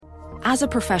As a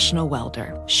professional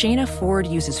welder, Shayna Ford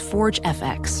uses Forge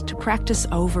FX to practice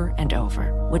over and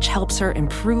over, which helps her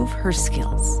improve her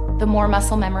skills. The more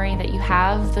muscle memory that you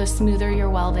have, the smoother your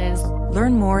weld is.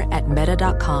 Learn more at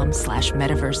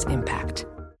meta.com/metaverse impact.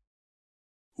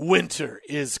 Winter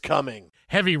is coming.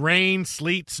 Heavy rain,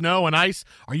 sleet, snow, and ice.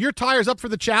 Are your tires up for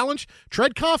the challenge?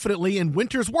 Tread confidently in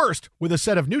winter's worst with a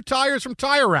set of new tires from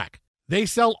Tire Rack. They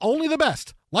sell only the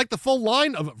best, like the full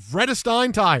line of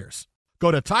Vredestein tires. Go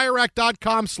to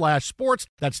TireRack.com/sports.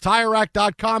 That's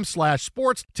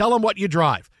TireRack.com/sports. Tell them what you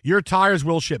drive. Your tires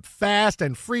will ship fast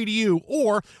and free to you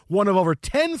or one of over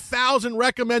 10,000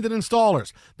 recommended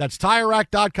installers. That's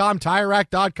TireRack.com,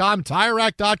 TireRack.com,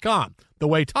 TireRack.com. The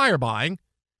way tire buying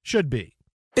should be.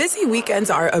 Busy weekends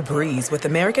are a breeze with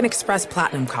American Express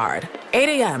Platinum Card. 8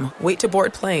 a.m., wait to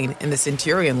board plane in the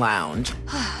Centurion Lounge.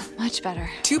 Much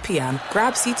better. 2 p.m.,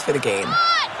 grab seats for the game.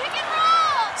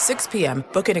 6 p.m.,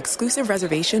 book an exclusive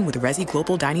reservation with Resi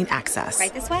Global Dining Access.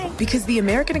 Right this way. Because the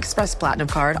American Express Platinum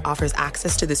Card offers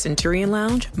access to the Centurion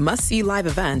Lounge, must-see live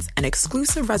events, and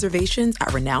exclusive reservations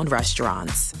at renowned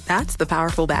restaurants. That's the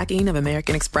powerful backing of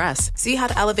American Express. See how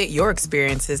to elevate your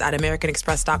experiences at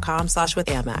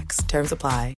americanexpress.com/withAmex. Terms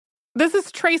apply. This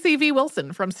is Tracy V.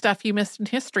 Wilson from Stuff You Missed in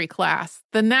History class.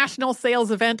 The national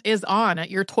sales event is on at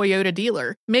your Toyota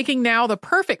dealer, making now the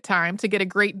perfect time to get a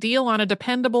great deal on a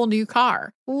dependable new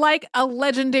car. Like a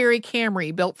legendary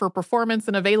Camry built for performance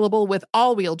and available with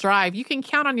all-wheel drive, you can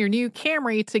count on your new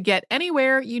Camry to get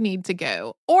anywhere you need to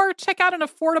go. Or check out an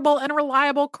affordable and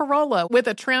reliable Corolla with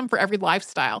a trim for every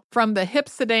lifestyle. From the hip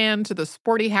sedan to the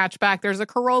sporty hatchback, there's a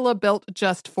Corolla built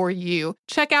just for you.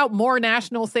 Check out more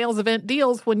national sales event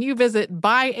deals when you visit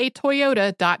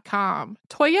buyatoyota.com.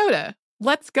 Toyota,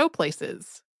 let's go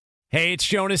places. Hey, it's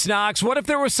Jonas Knox. What if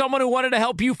there was someone who wanted to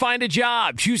help you find a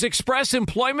job? Choose Express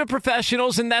Employment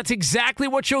Professionals, and that's exactly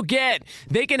what you'll get.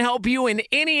 They can help you in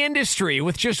any industry.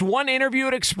 With just one interview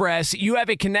at Express, you have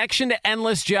a connection to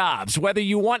endless jobs. Whether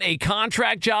you want a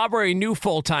contract job or a new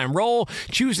full-time role,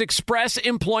 choose Express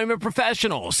Employment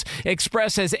Professionals.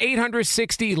 Express has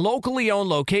 860 locally owned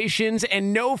locations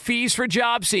and no fees for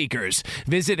job seekers.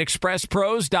 Visit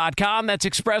expresspros.com. That's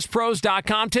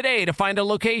expresspros.com today to find a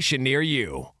location near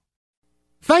you.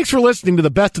 Thanks for listening to the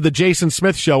Best of the Jason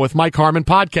Smith Show with Mike Harmon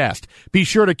podcast. Be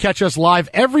sure to catch us live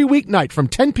every weeknight from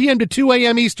 10 p.m. to 2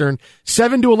 a.m. Eastern,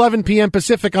 7 to 11 p.m.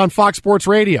 Pacific on Fox Sports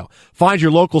Radio. Find your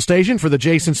local station for the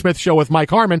Jason Smith Show with Mike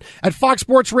Harmon at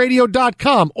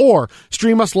foxsportsradio.com or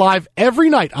stream us live every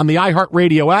night on the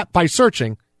iHeartRadio app by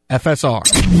searching FSR.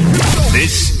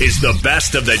 This is the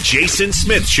Best of the Jason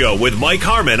Smith Show with Mike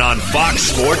Harmon on Fox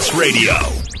Sports Radio.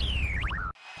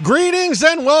 Greetings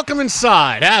and welcome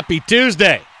inside. Happy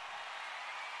Tuesday.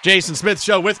 Jason Smith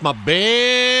Show with my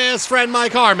best friend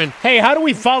Mike Harmon. Hey, how do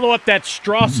we follow up that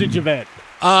Strawsage event?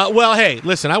 Well, hey,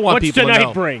 listen, I want people to know. What's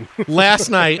tonight bring?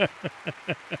 Last night,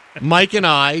 Mike and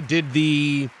I did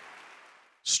the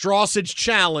Strawsage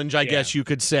Challenge, I guess you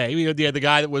could say. We had the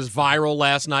guy that was viral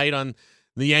last night on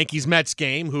the Yankees-Mets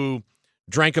game who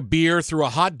drank a beer through a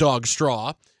hot dog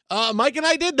straw. Mike and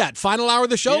I did that. Final hour of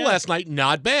the show last night.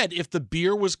 Not bad. If the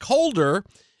beer was colder,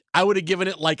 I would have given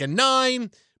it like a 9.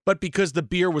 But because the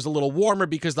beer was a little warmer,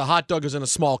 because the hot dog was in a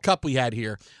small cup we had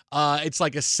here, it's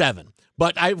like a 7.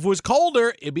 But if it was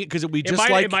colder, it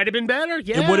might have been better.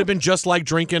 Yeah, it would have been just like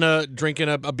drinking a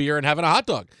beer and having a hot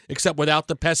dog, except without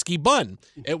the pesky bun.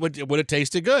 It would have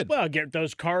tasted good. Well, get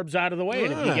those carbs out of the way,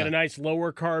 and if you get a nice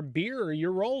lower carb beer,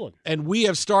 you're rolling. And we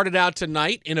have started out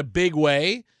tonight in a big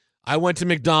way. I went to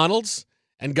McDonald's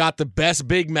and got the best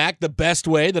Big Mac, the best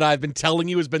way that I've been telling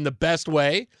you has been the best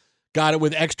way. Got it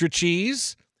with extra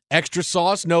cheese, extra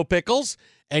sauce, no pickles.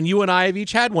 And you and I have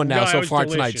each had one now so far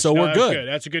tonight, so we're good.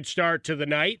 That's a good start to the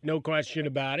night, no question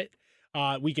about it.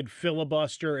 We could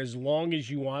filibuster as long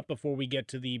as you want before we get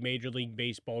to the Major League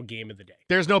Baseball game of the day.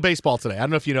 There's no baseball today. I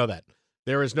don't know if you know that.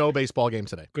 There is no baseball game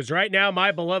today. Because right now,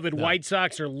 my beloved White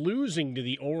Sox are losing to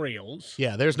the Orioles.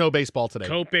 Yeah, there's no baseball today.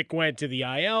 Kopech went to the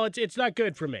IL. It's not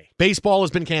good for me. Baseball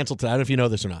has been canceled today. I don't know if you know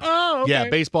this or not. Oh, okay. Yeah,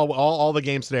 baseball, all the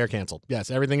games today are canceled.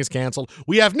 Yes, everything is canceled.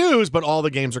 We have news, but all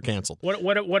the games are canceled.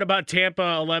 What about Tampa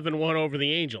 11-1 over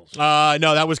the Angels? No,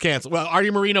 that was canceled. Well, Artie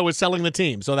Moreno was selling the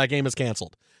team, so that game is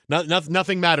canceled.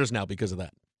 Nothing matters now because of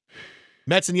that.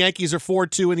 Mets and Yankees are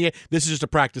 4-2 in the. This is just a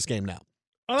practice game now.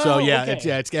 So, yeah,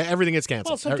 okay. it's everything is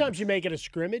canceled. Well, sometimes you make it a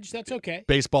scrimmage. That's okay.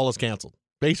 Baseball is canceled.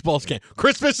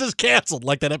 Christmas is canceled,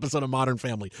 like that episode of Modern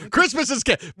Family. Christmas is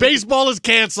canceled. Baseball is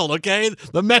canceled, okay?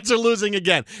 The Mets are losing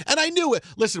again. And I knew it.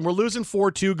 Listen, we're losing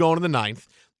 4-2 going to the 9th,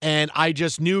 and I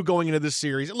just knew going into this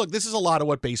series. Look, this is a lot of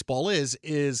what baseball is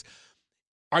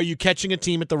Are you catching a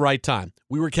team at the right time?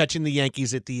 We were catching the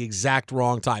Yankees at the exact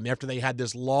wrong time after they had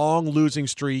this long losing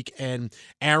streak, and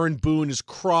Aaron Boone is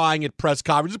crying at press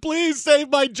conferences, please save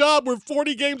my job. We're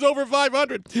 40 games over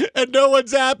 500, and no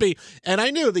one's happy. And I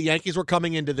knew the Yankees were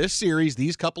coming into this series,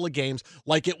 these couple of games,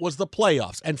 like it was the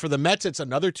playoffs. And for the Mets, it's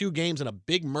another 2 games and a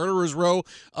big murderer's row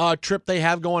trip they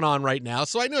have going on right now.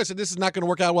 So I knew, I said, this is not going to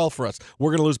work out well for us.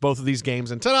 We're going to lose both of these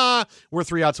games, and ta-da, we're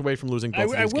 3 outs away from losing both of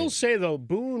these games. I will say, though,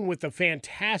 Boone with a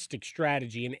fantastic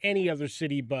strategy in any other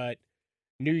city but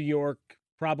New York,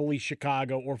 probably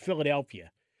Chicago or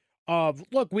Philadelphia.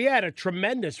 Look, we had a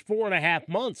tremendous 4.5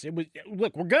 months.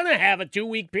 We're going to have a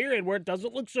 2-week period where it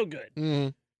doesn't look so good. Mm-hmm.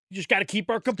 You just got to keep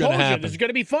our composure. This is going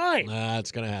to be fine.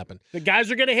 It's going to happen. The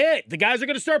guys are going to hit. The guys are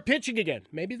going to start pitching again.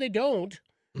 Maybe they don't.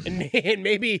 And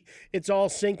maybe it's all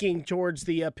sinking towards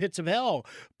the pits of hell.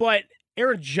 But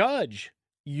Aaron Judge,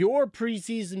 your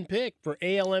preseason pick for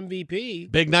AL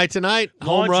MVP. Big night tonight.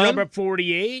 Home run. Number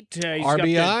 48. He's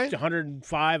RBI. got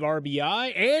 105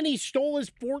 RBI. And he stole his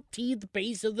 14th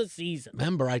base of the season.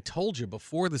 Remember, I told you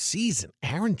before the season,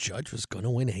 Aaron Judge was going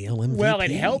to win AL MVP. Well, it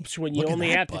helps when you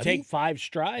only have to take 5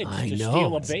 strides to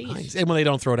steal a base. Nice. And when they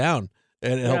don't throw down,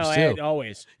 it helps too.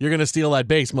 Always. You're going to steal that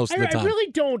base most of the time. I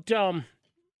really don't.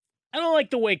 I don't like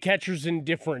the way catchers'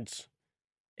 indifference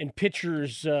and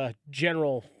pitchers'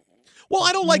 general. Well,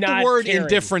 I don't like the word caring.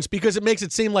 indifference because it makes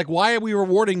it seem like, why are we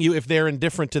rewarding you if they're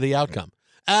indifferent to the outcome?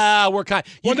 We're kind.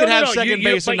 You can have second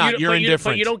base or not. You're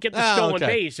indifferent. But you don't get the stolen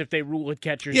base if they rule it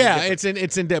catchers. Yeah, it's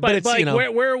indifferent. But it's like,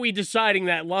 where are we deciding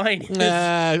that line? Is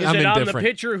it on the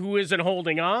pitcher who isn't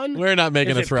holding on? We're not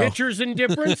making a throw. Pitcher's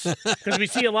indifference? Because we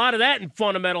see a lot of that in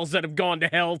fundamentals that have gone to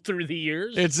hell through the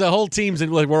years. It's the whole team's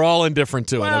like we're all indifferent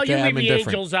to it. Well, okay, you leave I'm the indifferent.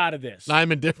 Angels out of this.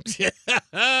 I'm indifferent.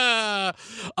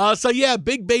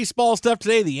 Big baseball stuff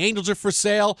today. The Angels are for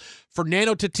sale.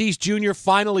 Fernando Tatis Jr.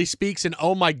 finally speaks, and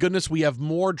oh my goodness, we have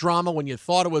more drama when you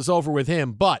thought it was over with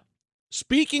him. But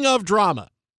speaking of drama,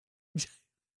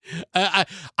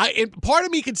 and part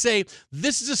of me could say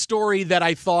this is a story that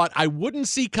I thought I wouldn't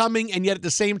see coming, and yet at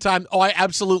the same time, I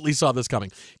absolutely saw this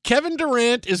coming. Kevin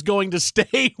Durant is going to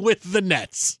stay with the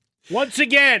Nets. Once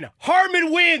again,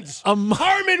 Harmon wins.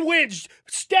 Harmon wins.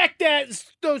 Stack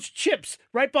those chips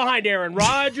right behind Aaron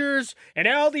Rodgers and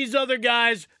all these other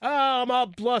guys. Oh, I'm all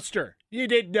bluster. You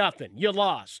did nothing. You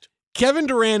lost. Kevin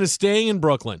Durant is staying in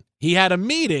Brooklyn. He had a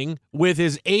meeting with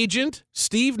his agent,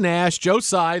 Steve Nash, Joe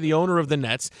Tsai, the owner of the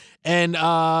Nets, and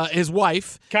his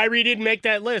wife. Kyrie didn't make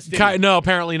that list, did he? No,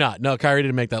 apparently not. No, Kyrie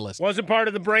didn't make that list. Wasn't part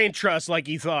of the brain trust like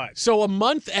he thought. So a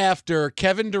month after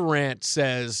Kevin Durant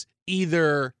says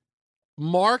either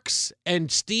Marks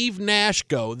and Steve Nash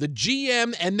go, the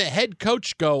GM and the head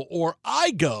coach go, or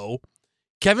I go,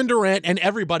 Kevin Durant and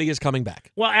everybody is coming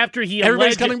back. Well,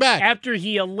 everybody's coming back. After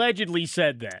he allegedly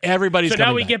said that. Everybody's coming back.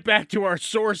 So now we get back to our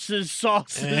sources,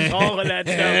 sauces, all of that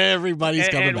stuff. Everybody's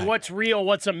coming back. And what's real,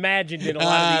 what's imagined in a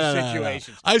lot of these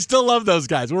situations. I still love those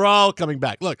guys. We're all coming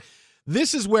back. Look,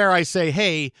 this is where I say,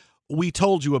 hey, we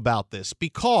told you about this,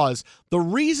 because the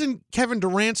reason Kevin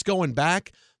Durant's going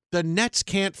back, the Nets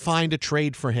can't find a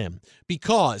trade for him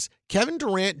because Kevin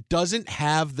Durant doesn't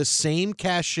have the same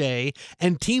cachet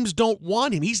and teams don't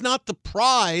want him. He's not the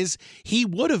prize he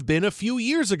would have been a few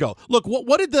years ago. Look,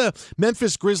 what did the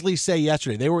Memphis Grizzlies say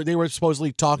yesterday? They were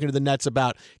supposedly talking to the Nets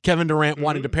about Kevin Durant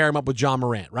wanting to pair him up with John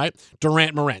Morant, right?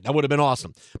 Durant-Morant. That would have been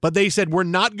awesome. But they said, we're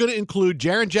not going to include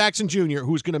Jaren Jackson Jr.,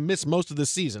 who's going to miss most of the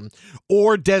season,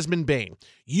 or Desmond Bane.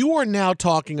 You are now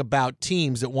talking about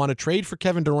teams that want to trade for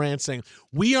Kevin Durant saying,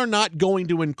 we are not going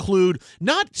to include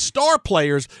not star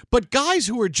players, but guys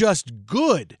who are just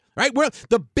good, right? Well,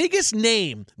 the biggest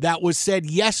name that was said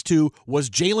yes to was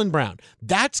Jaylen Brown.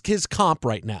 That's his comp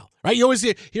right now, right? You always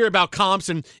hear about comps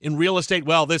in real estate.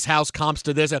 Well, this house comps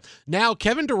to this. Now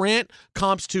Kevin Durant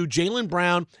comps to Jaylen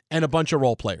Brown and a bunch of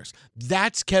role players.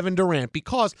 That's Kevin Durant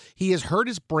because he has hurt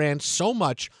his brand so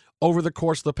much over the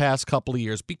course of the past couple of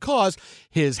years because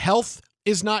his health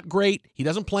is not great. He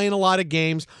doesn't play in a lot of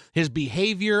games. His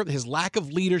behavior, his lack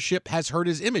of leadership has hurt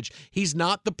his image. He's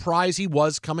not the prize he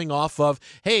was coming off of,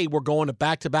 hey, we're going to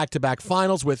back-to-back-to-back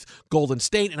finals with Golden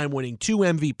State, and I'm winning 2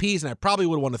 MVPs, and I probably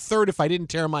would have won a third if I didn't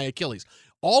tear my Achilles.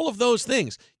 All of those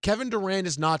things, Kevin Durant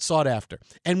is not sought after.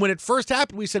 And when it first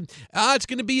happened, we said, it's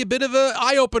going to be a bit of an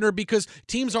eye-opener because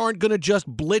teams aren't going to just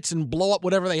blitz and blow up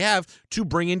whatever they have to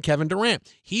bring in Kevin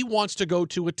Durant. He wants to go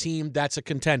to a team that's a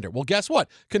contender. Well, guess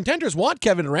what? Contenders want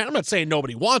Kevin Durant. I'm not saying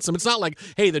nobody wants him. It's not like,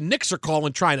 hey, the Knicks are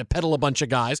calling trying to peddle a bunch of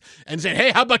guys and saying,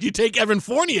 hey, how about you take Evan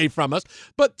Fournier from us?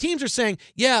 But teams are saying,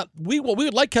 yeah, we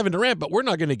would like Kevin Durant, but we're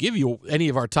not going to give you any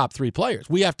of our top 3 players.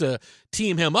 We have to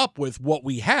team him up with what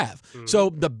we have. Mm-hmm. So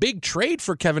the big trade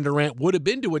for Kevin Durant would have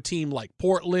been to a team like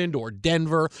Portland or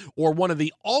Denver or one of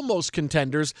the almost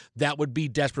contenders that would be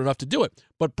desperate enough to do it.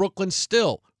 But Brooklyn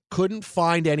still couldn't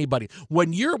find anybody.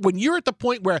 When you're at the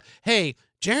point where, hey,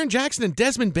 Jaren Jackson and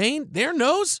Desmond Bane, their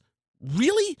nose?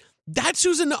 Really? That's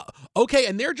who's in. Okay,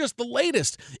 and they're just the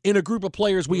latest in a group of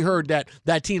players we heard that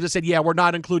teams that said, yeah, we're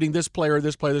not including this player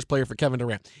for Kevin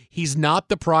Durant. He's not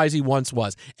the prize he once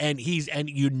was. And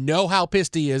you know how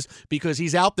pissed he is because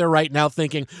he's out there right now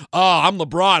thinking, oh, I'm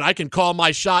LeBron. I can call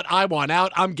my shot. I want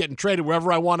out. I'm getting traded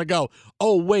wherever I want to go.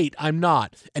 Oh, wait, I'm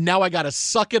not. And now I got to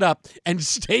suck it up and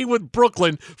stay with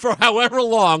Brooklyn for however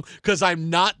long because I'm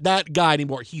not that guy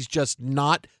anymore. He's just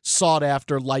not sought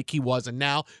after like he was. And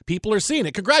now people are seeing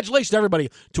it. Congratulations to everybody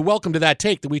to welcome to that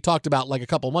take that we talked about like a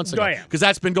couple months ago. Because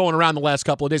that's been going around the last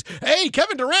couple of days. Hey,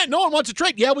 Kevin Durant, no one wants to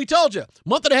trade. Yeah, we told you. A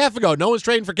month and a half ago, no one's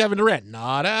trading for Kevin Durant.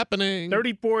 Not happening.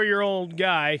 34-year-old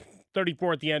guy,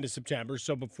 34 at the end of September,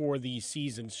 so before the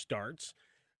season starts.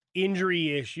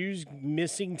 Injury issues,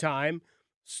 missing time,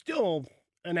 still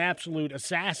an absolute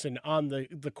assassin on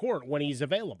the court when he's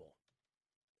available.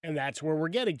 And that's where we're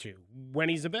getting to, when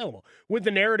he's available. Would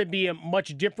the narrative be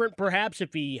much different, perhaps,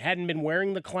 if he hadn't been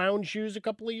wearing the clown shoes a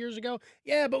couple of years ago?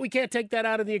 Yeah, but we can't take that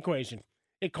out of the equation.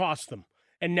 It costs them.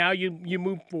 And now you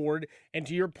move forward, and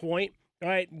to your point, all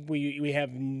right, we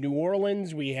have New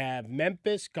Orleans, we have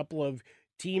Memphis, a couple of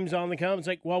teams on the come. It's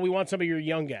like, well, we want some of your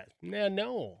young guys.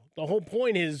 No. The whole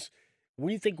point is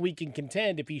we think we can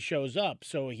contend if he shows up.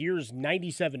 So here's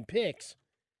 97 picks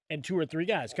and 2 or 3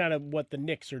 guys, kind of what the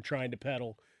Knicks are trying to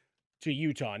peddle to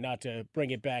Utah, not to bring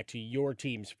it back to your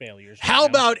team's failures. How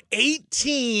about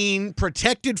 18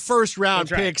 protected first-round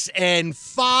picks and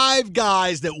 5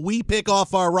 guys that we pick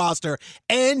off our roster,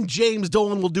 and James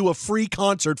Dolan will do a free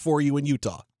concert for you in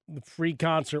Utah? The free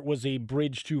concert was a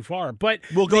bridge too far, but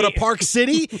we'll go to Park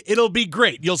City. It'll be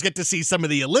great. You'll get to see some of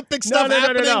the Olympic stuff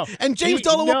happening, and James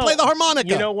Dolan will play the harmonica.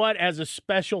 You know what? As a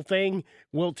special thing,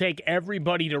 we'll take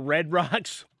everybody to Red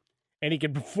Rocks, and he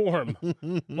can perform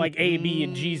like A.B.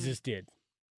 and Jesus did.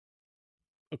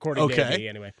 According to A.B.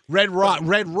 anyway. Red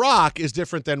Rock is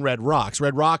different than Red Rocks.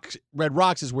 Red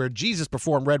Rocks is where Jesus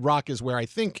performed. Red Rock is where I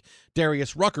think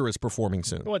Darius Rucker is performing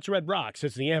soon. Well, it's Red Rocks.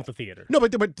 It's the amphitheater. No,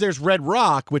 but there's Red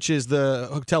Rock, which is the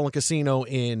hotel and casino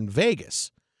in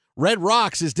Vegas. Red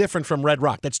Rocks is different from Red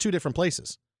Rock. That's 2 different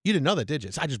places. You didn't know that, did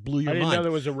you? I just blew your mind. I didn't know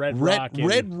there was a Red Rock.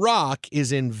 Red Rock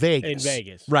is in Vegas. In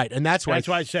Vegas. Right, and that's why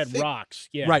I said Rocks.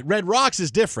 Yeah. Right, Red Rocks is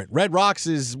different. Red Rocks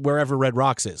is wherever Red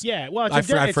Rocks is. Yeah, well, it's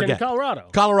in Colorado.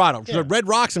 Colorado. Yeah. So Red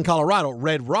Rocks in Colorado.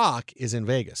 Red Rock is in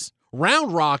Vegas.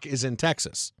 Round Rock is in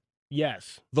Texas.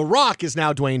 Yes. The Rock is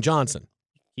now Dwayne Johnson.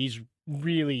 He's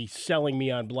really selling me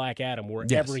on Black Adam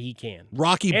wherever he can.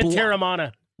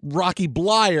 Terramana. Rocky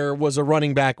Blyer was a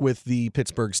running back with the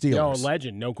Pittsburgh Steelers. No,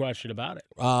 legend, no question about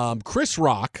it. Chris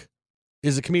Rock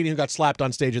is a comedian who got slapped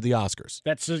on stage at the Oscars.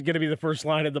 That's going to be the first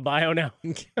line of the bio now.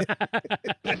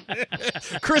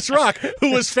 Chris Rock,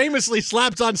 who was famously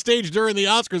slapped on stage during the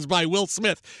Oscars by Will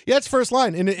Smith. Yeah, it's first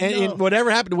line. And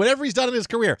whatever happened, whatever he's done in his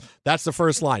career, that's the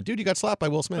first line. Dude, you got slapped by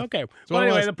Will Smith. Okay. Well,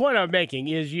 anyway, the point I'm making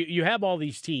is you have all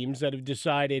these teams that have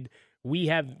decided we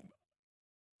have,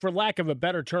 for lack of a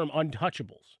better term,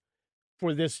 untouchables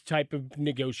for this type of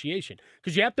negotiation.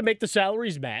 Because you have to make the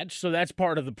salaries match, so that's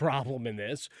part of the problem in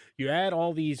this. You add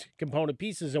all these component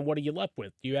pieces, and what are you left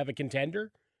with? Do you have a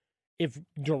contender? If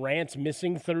Durant's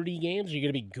missing 30 games, are you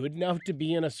going to be good enough to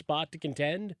be in a spot to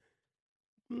contend?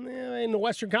 In the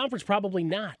Western Conference, probably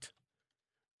not.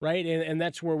 Right? And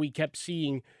that's where we kept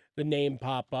seeing the name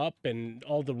pop up and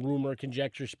all the rumor,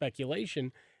 conjecture,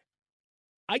 speculation.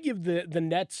 I give the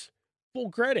Nets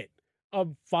full credit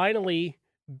of finally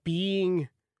being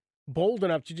bold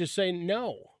enough to just say,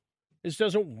 no, this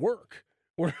doesn't work.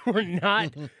 We're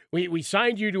not, we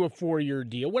signed you to a 4-year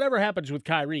deal. Whatever happens with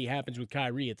Kyrie happens with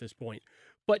Kyrie at this point.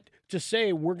 But to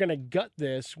say we're going to gut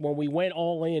this when we went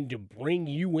all in to bring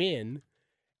you in,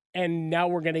 and now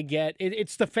we're going to get,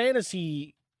 it's the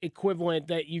fantasy equivalent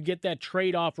that you get that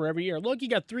trade offer every year. Look, you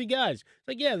got 3 guys. It's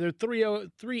like, yeah, they're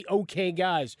three okay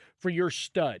guys for your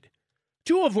stud.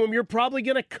 2 of whom you're probably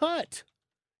going to cut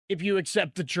if you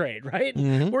accept the trade, right?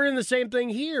 Mm-hmm. We're in the same thing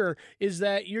here, is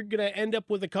that you're going to end up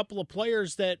with a couple of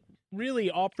players that really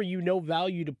offer you no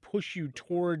value to push you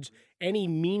towards any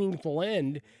meaningful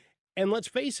end. And let's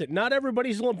face it, not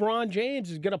everybody's LeBron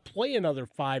James is going to play another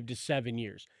 5 to 7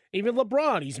 years. Even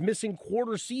LeBron, he's missing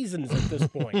quarter seasons at this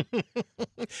point.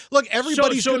 Look,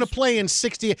 everybody's going to play in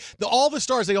 60. All the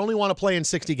stars, they only want to play in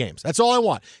 60 games. That's all I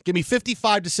want. Give me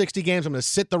 55 to 60 games. I'm going to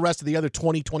sit the rest of the other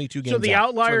 20, 22 games So the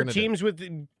out. outlier teams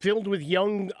filled with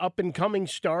young, up-and-coming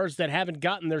stars that haven't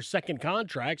gotten their second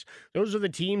contracts, those are the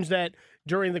teams that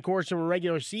during the course of a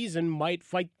regular season might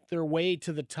fight their way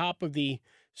to the top of the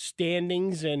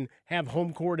standings and have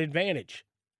home court advantage.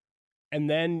 And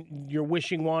then you're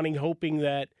wishing, wanting, hoping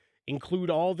that include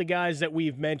all the guys that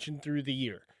we've mentioned through the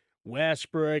year.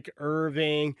 Westbrook,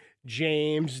 Irving,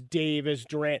 James, Davis,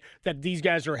 Durant, that these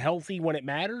guys are healthy when it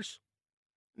matters?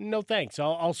 No thanks.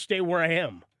 I'll stay where I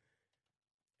am.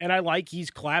 And I like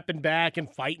he's clapping back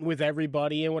and fighting with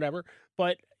everybody and whatever.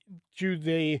 But to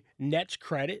the Nets'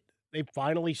 credit, they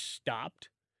finally stopped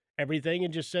everything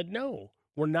and just said, no,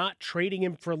 we're not trading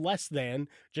him for less than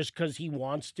just because he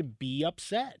wants to be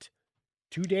upset.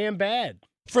 Too damn bad.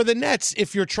 For the Nets,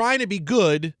 if you're trying to be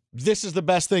good, this is the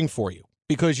best thing for you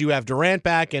because you have Durant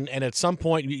back, and at some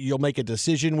point you'll make a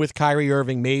decision with Kyrie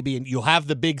Irving maybe, and you'll have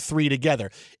the big three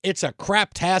together. It's a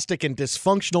craptastic and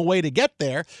dysfunctional way to get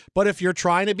there, but if you're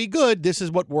trying to be good, this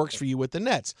is what works for you with the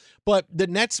Nets. But the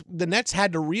Nets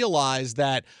had to realize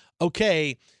that,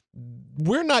 okay,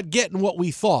 we're not getting what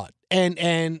we thought.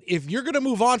 And if you're going to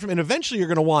move on from, and eventually you're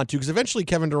going to want to, because eventually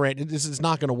Kevin Durant, this is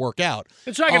not going to work out.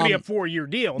 It's not going to be a 4-year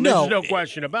deal. No, there's no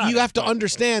question about it. You have to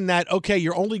understand that, okay,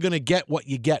 you're only going to get what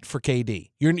you get for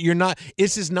KD. You're not.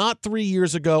 This is not 3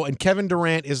 years ago, and Kevin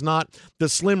Durant is not the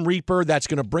Slim Reaper that's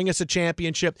going to bring us a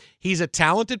championship. He's a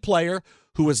talented player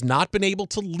who has not been able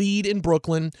to lead in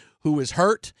Brooklyn, who is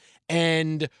hurt,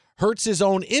 and hurts his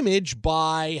own image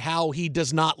by how he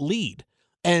does not lead.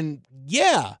 And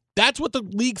yeah, that's what the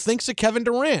league thinks of Kevin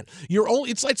Durant.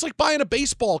 It's like buying a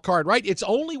baseball card, right? It's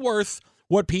only worth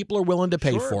what people are willing to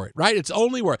pay for it, right? It's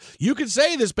only worth. You could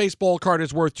say this baseball card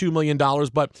is worth $2 million,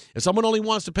 but if someone only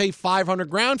wants to pay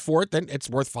 $500,000 for it, then it's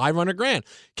worth $500,000.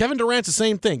 Kevin Durant's the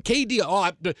same thing. KD,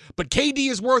 but KD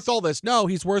is worth all this. No,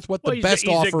 he's worth what the best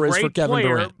offer is for Kevin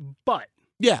Durant. But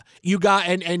yeah, you got,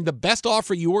 and the best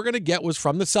offer you were going to get was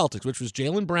from the Celtics, which was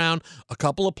Jaylen Brown, a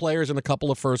couple of players, and a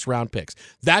couple of first-round picks.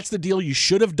 That's the deal you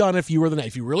should have done if you were the Nets.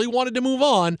 If you really wanted to move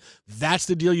on, that's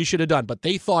the deal you should have done. But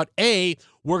they thought, A,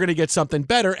 we're going to get something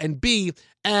better, and B,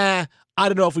 I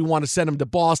don't know if we want to send him to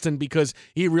Boston because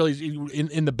he really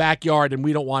in the backyard, and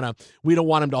we don't want him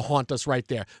to haunt us right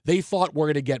there. They thought we're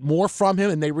going to get more from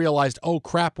him, and they realized, oh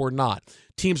crap, we're not.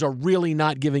 Teams are really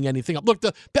not giving anything up. Look,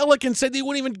 the Pelicans said they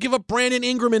wouldn't even give up Brandon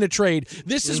Ingram in a trade.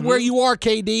 This is where you are,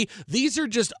 KD. These are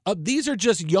just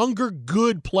younger,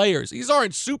 good players. These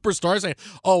aren't superstars saying,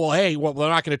 "Oh, well, hey, we're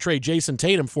not going to trade Jason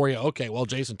Tatum for you." Okay, well,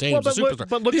 Jason Tatum's a superstar.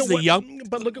 But look These at are what, young,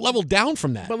 but look at, level down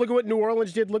from that. But look at what New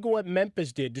Orleans did. Look at what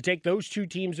Memphis did to take those two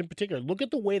teams in particular. Look at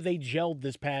the way they gelled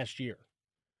this past year,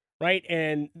 right?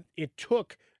 And it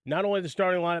took not only the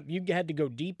starting lineup, you had to go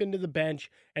deep into the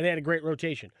bench, and they had a great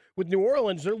rotation. With New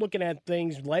Orleans, they're looking at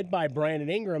things led by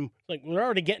Brandon Ingram. Like, we're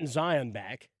already getting Zion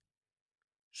back,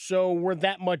 so we're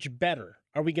that much better.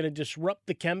 Are we going to disrupt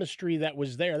the chemistry that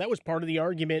was there? That was part of the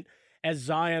argument as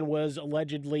Zion was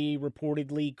allegedly,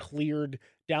 reportedly cleared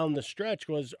down the stretch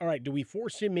was, all right, do we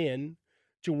force him in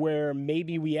to where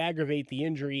maybe we aggravate the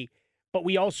injury, but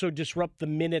we also disrupt the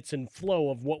minutes and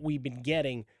flow of what we've been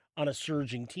getting on a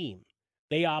surging team?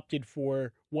 They opted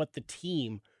for what the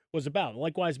team was about.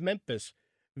 Likewise, Memphis,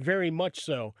 very much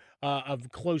so, a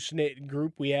close-knit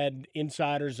group. We had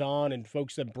insiders on and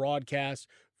folks that broadcast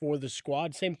for the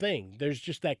squad. Same thing. There's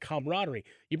just that camaraderie.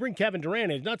 You bring Kevin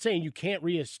Durant in, it's not saying you can't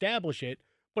reestablish it,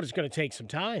 but it's going to take some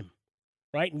time,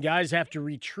 right? And guys have to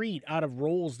retreat out of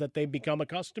roles that they've become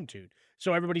accustomed to.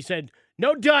 So everybody said,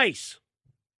 no dice.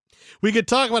 We could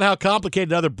talk about how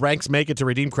complicated other banks make it to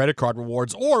redeem credit card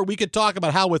rewards, or we could talk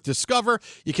about how with Discover,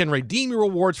 you can redeem your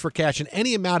rewards for cash in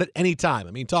any amount at any time.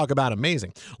 I mean, talk about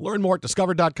amazing. Learn more at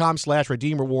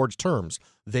discover.com/redeem rewards terms.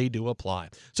 They do apply.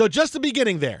 So just the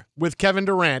beginning there with Kevin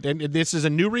Durant, and this is a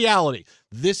new reality.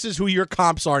 This is who your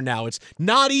comps are now. It's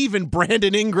not even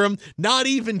Brandon Ingram, not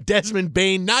even Desmond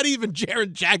Bane, not even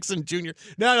Jaren Jackson Jr.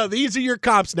 No, these are your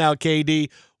comps now, KD.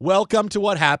 Welcome to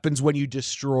what happens when you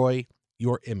destroy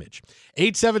your image.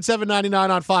 877-99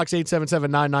 on Fox,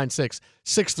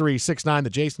 877-996-6369, The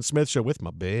Jason Smith Show with my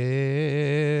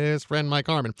best friend, Mike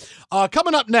Harmon.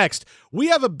 Coming up next, we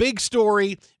have a big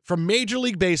story from Major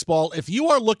League Baseball. If you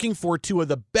are looking for two of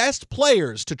the best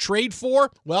players to trade for,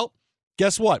 well,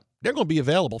 guess what? They're going to be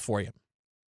available for you.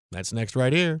 That's next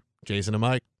right here. Jason and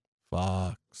Mike,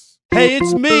 Fox. Hey,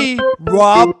 it's me,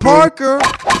 Rob Parker.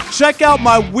 Check out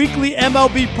my weekly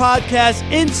MLB podcast,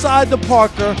 Inside the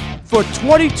Parker, for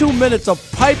 22 minutes of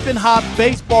piping hot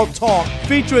baseball talk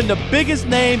featuring the biggest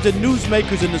names and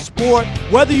newsmakers in the sport.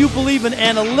 Whether you believe in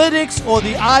analytics or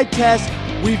the eye test,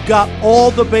 we've got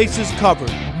all the bases covered.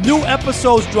 New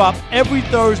episodes drop every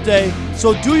Thursday,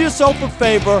 so do yourself a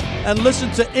favor and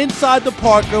listen to Inside the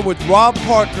Parker with Rob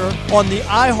Parker on the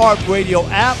iHeartRadio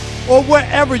app or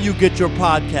wherever you get your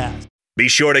podcasts. Be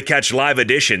sure to catch live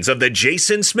editions of The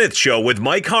Jason Smith Show with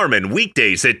Mike Harmon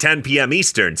weekdays at 10 p.m.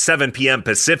 Eastern, 7 p.m.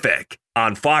 Pacific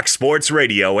on Fox Sports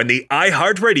Radio and the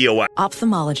iHeartRadio app.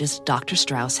 Ophthalmologist Dr.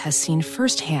 Strauss has seen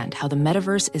firsthand how the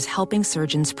metaverse is helping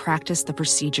surgeons practice the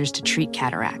procedures to treat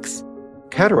cataracts.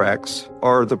 Cataracts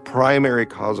are the primary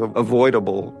cause of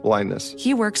avoidable blindness.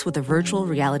 He works with a virtual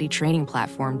reality training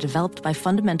platform developed by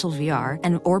Fundamental VR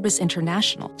and Orbis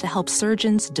International to help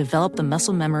surgeons develop the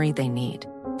muscle memory they need.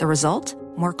 The result?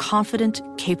 More confident,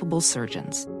 capable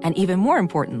surgeons. And even more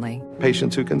importantly,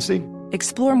 patients who can see.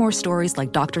 Explore more stories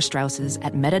like Dr. Strauss's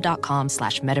at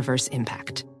meta.com/metaverse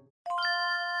impact.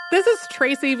 This is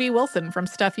Tracy V. Wilson from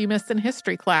Stuff You Missed in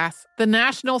History Class. The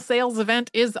national sales event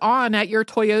is on at your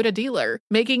Toyota dealer,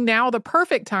 making now the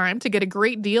perfect time to get a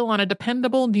great deal on a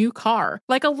dependable new car.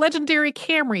 Like a legendary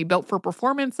Camry built for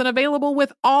performance and available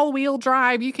with all-wheel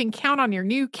drive, you can count on your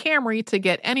new Camry to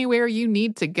get anywhere you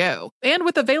need to go. And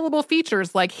with available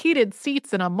features like heated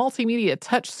seats and a multimedia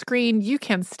touchscreen, you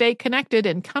can stay connected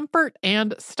in comfort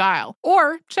and style.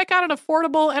 Or check out an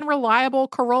affordable and reliable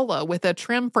Corolla with a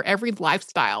trim for every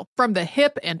lifestyle. From the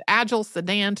hip and agile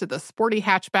sedan to the sporty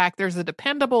hatchback, there's a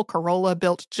dependable Corolla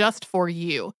built just for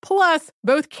you. Plus,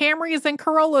 both Camrys and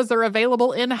Corollas are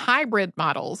available in hybrid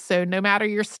models, so no matter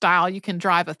your style, you can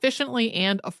drive efficiently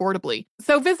and affordably.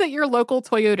 So visit your local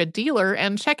Toyota dealer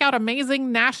and check out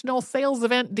amazing national sales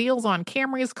event deals on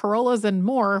Camrys, Corollas, and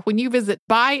more when you visit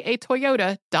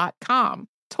buyatoyota.com.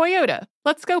 Toyota,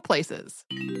 let's go places.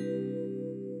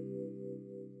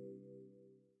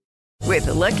 With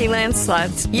the Lucky Land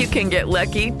Slots, you can get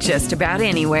lucky just about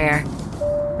anywhere.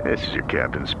 This is your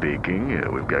captain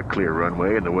speaking. We've got clear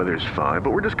runway and the weather's fine,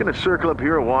 but we're just going to circle up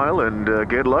here a while and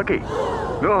get lucky.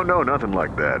 No, nothing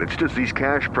like that. It's just these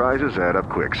cash prizes add up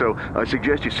quick. So I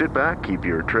suggest you sit back, keep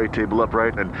your tray table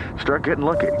upright, and start getting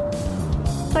lucky.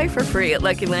 Play for free at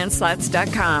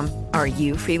LuckyLandSlots.com. Are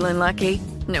you feeling lucky?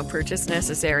 No purchase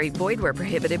necessary. Void where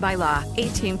prohibited by law.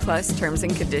 18 plus terms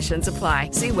and conditions apply.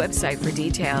 See website for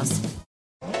details.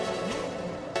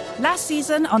 Last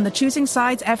season on the Choosing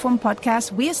Sides F1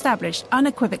 podcast, we established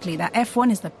unequivocally that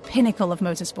F1 is the pinnacle of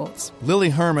motorsports. Lily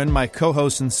Herman, my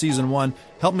co-host in Season 1,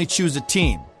 helped me choose a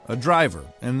team, a driver,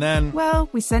 and then... Well,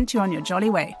 we sent you on your jolly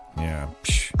way. Yeah.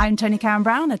 I'm Tony Karen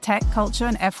Brown, a tech, culture,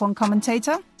 and F1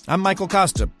 commentator. I'm Michael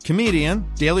Costa, comedian,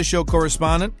 Daily Show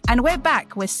correspondent. And we're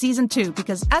back with Season 2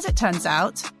 because, as it turns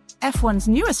out, F1's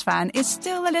newest fan is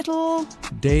still a little...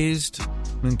 dazed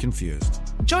and confused.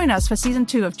 Join us for Season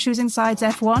 2 of Choosing Sides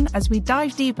F1 as we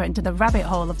dive deeper into the rabbit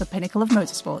hole of the pinnacle of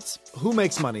motorsports. Who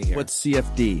makes money here? What's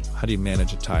CFD? How do you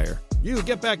manage a tire? You,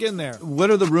 get back in there.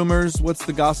 What are the rumors? What's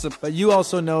the gossip? But you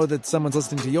also know that someone's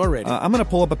listening to your radio. I'm going to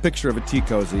pull up a picture of a tea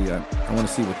cozy. I want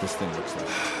to see what this thing looks like.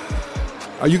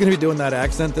 Are you going to be doing that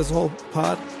accent this whole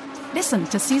pod? Listen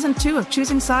to Season 2 of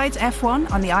Choosing Sides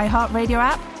F1 on the iHeartRadio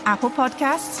app, Apple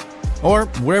Podcasts, or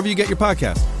wherever you get your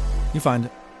podcast. You find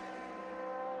it.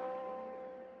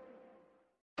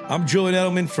 I'm Julian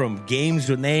Edelman from Games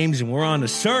with Names, and we're on a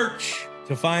search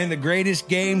to find the greatest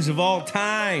games of all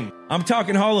time. I'm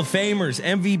talking Hall of Famers,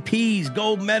 MVPs,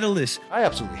 gold medalists. I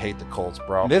absolutely hate the Colts,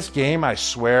 bro. This game, I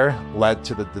swear, led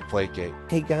to the Deflategate.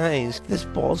 Hey, guys, this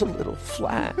ball's a little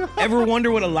flat. Ever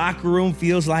wonder what a locker room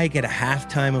feels like at a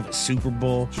halftime of a Super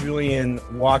Bowl? Julian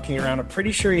walking around, I'm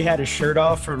pretty sure he had his shirt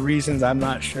off for reasons I'm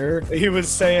not sure. He was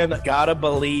saying, gotta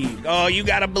believe. Oh, you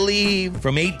gotta believe.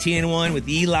 From 18-1 with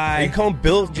Eli. Are you calling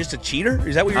Bill just a cheater?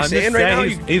 Is that what you're saying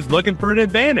right now? He's looking for an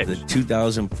advantage. The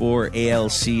 2004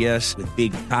 ALCS with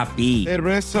Big Papi. The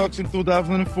Red Sox in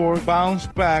 2004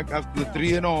 bounced back after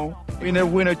 3-0 in a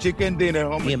winner chicken dinner.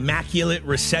 The immaculate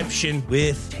reception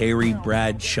with Terry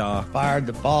Bradshaw. Fired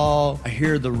the ball. I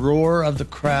hear the roar of the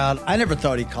crowd. I never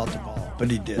thought he caught the ball,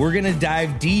 but he did. We're going to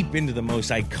dive deep into the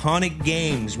most iconic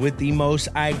games with the most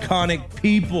iconic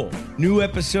people. New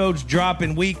episodes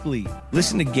dropping weekly.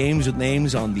 Listen to Games with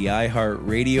Names on the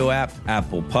iHeartRadio app,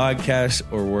 Apple Podcasts,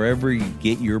 or wherever you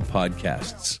get your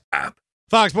podcasts.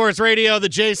 Fox Sports Radio, The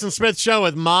Jason Smith Show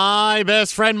with my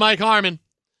best friend, Mike Harmon.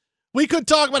 We could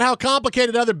talk about how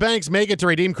complicated other banks make it to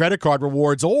redeem credit card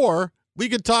rewards, or we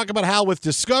could talk about how with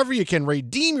Discover you can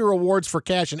redeem your rewards for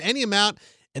cash in any amount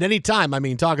at any time. I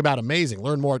mean, talk about amazing.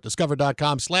 Learn more at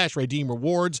discover.com/redeem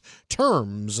rewards.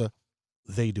 Terms,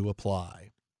 they do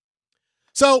apply.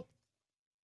 So,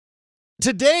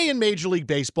 Today in Major League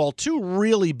Baseball, two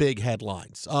really big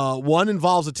headlines. One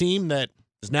involves a team that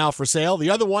is now for sale. The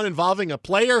other one involving a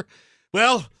player,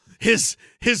 well, his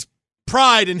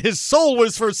pride and his soul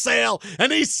was for sale,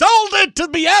 and he sold it to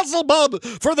Beelzebub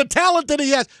for the talent that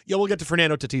he has. Yeah, we'll get to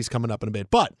Fernando Tatis coming up in a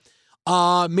bit, but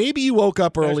maybe you woke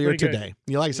up earlier today.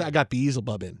 You like I said, I got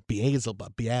Beelzebub in.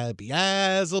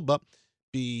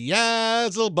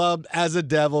 Beelzebub as a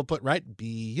devil, right?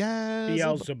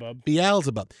 Beelzebub.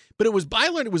 But I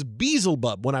learned it was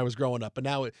Beelzebub when I was growing up, and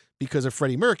now because of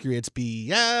Freddie Mercury, it's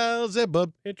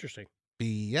Beelzebub. Interesting.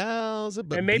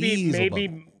 Beelzebub. And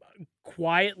maybe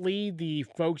quietly, the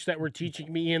folks that were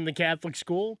teaching me in the Catholic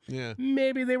school,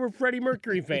 maybe they were Freddie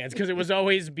Mercury fans because it was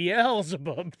always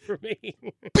Beelzebub for me.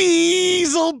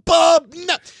 Beelzebub.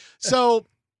 No. So.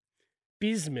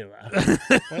 Bismillah.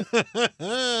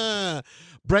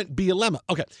 Brent Bielema.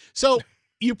 Okay. So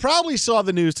you probably saw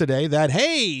the news today that,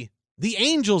 hey, the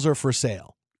Angels are for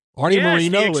sale. Artie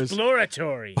Moreno is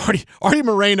exploratory. Artie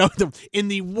Moreno, in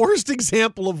the worst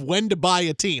example of when to buy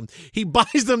a team, he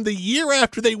buys them the year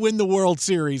after they win the World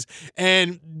Series,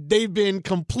 and they've been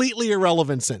completely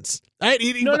irrelevant since. Right?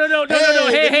 No.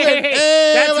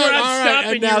 Hey. That's where I'm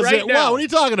stopping you right now. What are you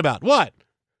talking about? What?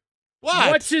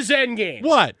 What's his end game?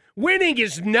 What? Winning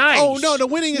is nice. Oh, no,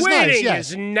 winning is nice. Winning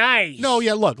is nice. No,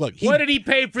 yeah, look. What did he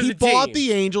pay for the team? He bought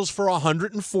the Angels for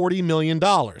 $140 million,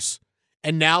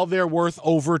 and now they're worth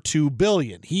over $2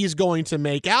 billion. He's going to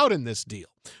make out in this deal.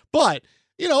 But,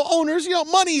 owners,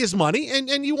 money is money,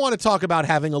 and you want to talk about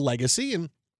having a legacy, and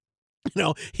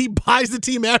he buys the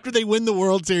team after they win the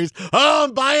World Series. Oh,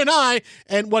 I'm buying high.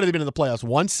 And what have they been in the playoffs?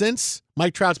 Once since?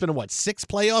 Mike Trout's been in, 6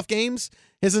 playoff games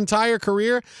his entire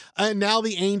career? And now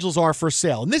the Angels are for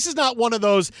sale. And this is not one of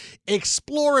those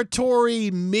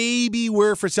exploratory, maybe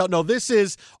we're for sale. No, this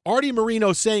is Artie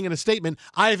Moreno saying in a statement,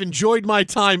 I have enjoyed my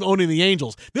time owning the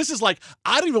Angels. This is like,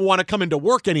 I don't even want to come into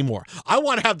work anymore. I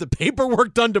want to have the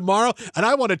paperwork done tomorrow, and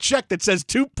I want a check that says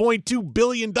 $2.2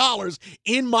 billion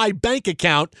in my bank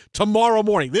account tomorrow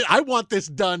morning. I want this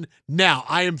done now.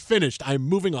 I am finished. I'm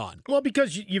moving on. Well,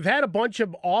 because you've had a bunch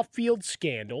of off-field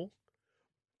scandal,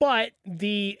 but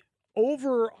the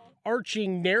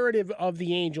overarching narrative of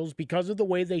the Angels, because of the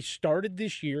way they started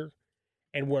this year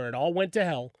and where it all went to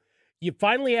hell, you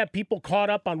finally have people caught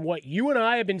up on what you and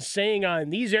I have been saying on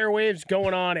these airwaves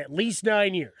going on at least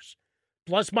 9 years,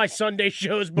 plus my Sunday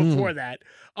shows before that,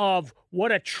 of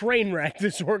what a train wreck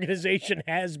this organization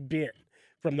has been,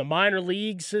 from the minor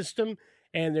league system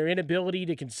and their inability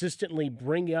to consistently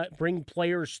bring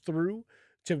players through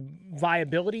to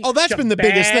viability. Oh, that's been the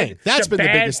biggest thing. That's been the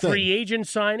biggest thing. Free agent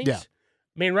signings. Yeah. I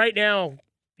mean, right now,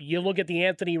 you look at the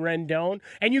Anthony Rendon,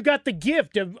 and you got the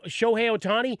gift of Shohei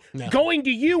Ohtani going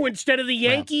to you instead of the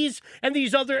Yankees and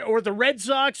these other, or the Red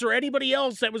Sox or anybody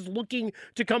else that was looking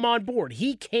to come on board.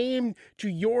 He came to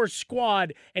your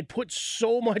squad and put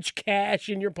so much cash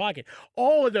in your pocket.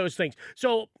 All of those things.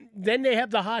 So then they have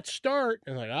the hot start,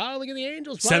 and look at the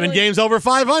Angels. 7 games over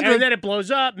 500. And then it blows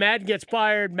up. Madden gets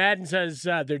fired. Madden says,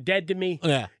 they're dead to me.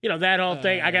 Yeah. That whole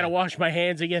thing. I got to wash my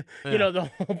hands again. Yeah. The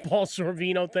whole Paul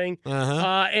Sorvino thing.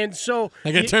 And so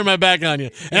I can turn my back on you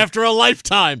after a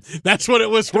lifetime. That's what it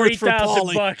was worth for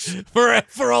Paulie. $3,000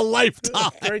 for a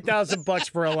lifetime. $3,000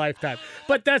 for a lifetime.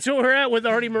 But that's what we're at with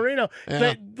Artie Moreno.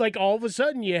 Yeah. Like all of a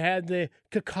sudden you had the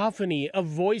cacophony of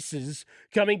voices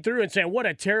coming through and saying, what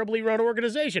a terribly run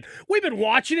organization. We've been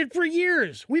watching it for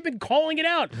years. We've been calling it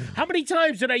out. How many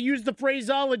times did I use the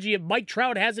phraseology of Mike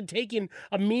Trout hasn't taken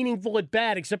a meaningful at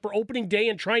bat except for opening day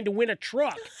and trying to win a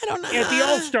truck at the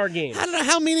All-Star game? I don't know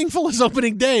how meaningful is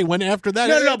opening day when after that.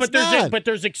 No, but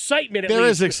there's excitement. There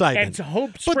is excitement. And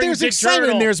hope but there's excitement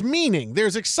eternal. and there's meaning.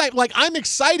 There's excitement. Like, I'm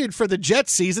excited for the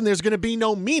Jets season. There's going to be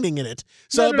no meaning in it.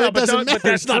 So it doesn't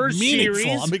matter. It's not meaningful.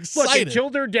 Series, I'm excited. Look, until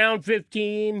they're down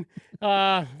 15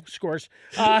 scores.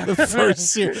 The first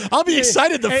series. I'll be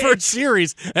excited the first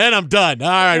series, and I'm done. All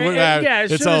right,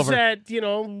 as it's soon over. As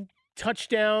that,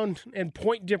 touchdown and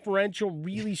point differential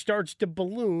really starts to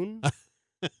balloon,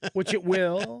 which it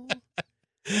will.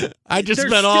 I just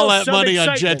spent all that money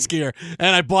on jet skier,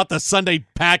 and I bought the Sunday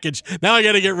package. Now I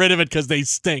got to get rid of it because they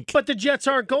stink. But the Jets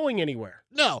aren't going anywhere.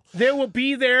 No. They will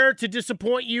be there to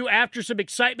disappoint you after some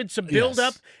excitement, some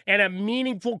build-up, and a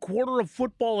meaningful quarter of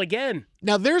football again.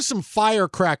 Now, there's some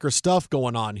firecracker stuff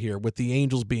going on here with the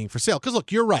Angels being for sale. Because,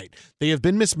 look, you're right. They have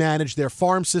been mismanaged. Their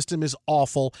farm system is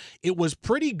awful. It was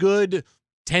pretty good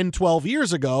 10, 12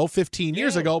 years ago, 15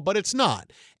 years ago, but it's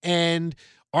not. And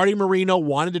Artie Moreno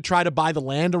wanted to try to buy the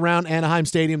land around Anaheim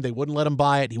Stadium. They wouldn't let him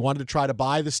buy it. He wanted to try to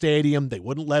buy the stadium. They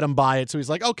wouldn't let him buy it. So he's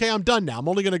like, okay, I'm done now. I'm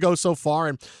only going to go so far,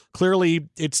 and clearly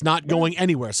it's not going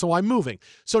anywhere. So I'm moving.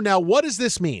 So now what does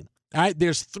this mean? All right,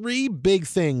 there's three big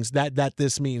things that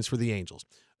this means for the Angels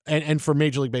and for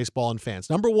Major League Baseball and fans.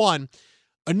 Number one,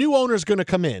 a new owner is going to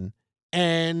come in,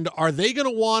 and are they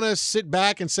going to want to sit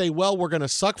back and say, well, we're going to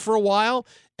suck for a while,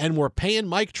 and we're paying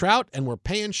Mike Trout, and we're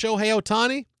paying Shohei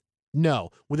Ohtani? No.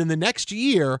 Within the next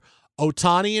year,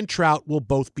 Ohtani and Trout will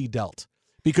both be dealt.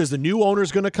 Because the new owner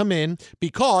is going to come in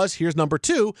because, here's number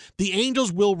two, the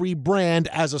Angels will rebrand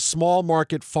as a small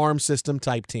market farm system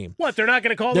type team. What, they're not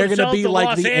going to call they're themselves be the like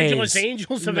Los the Angeles A's.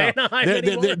 Angels of No. Anaheim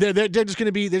anymore? They're just going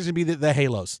to be, there's going to be the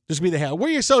Halos. There's going to be the Halos. Where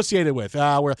are you associated with? The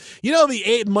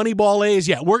Moneyball A's?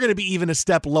 Yeah, we're going to be even a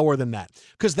step lower than that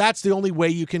because that's the only way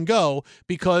you can go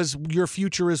because your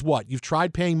future is what? You've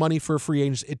tried paying money for free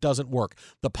agents. It doesn't work.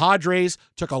 The Padres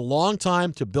took a long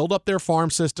time to build up their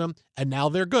farm system, and now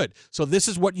they're good. So this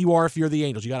is what you are if you're the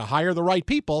Angels. You got to hire the right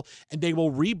people, and they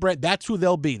will rebrand. That's who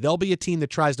they'll be. They'll be a team that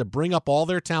tries to bring up all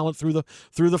their talent through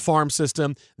the farm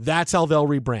system. That's how they'll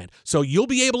rebrand. So you'll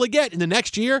be able to get in the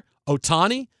next year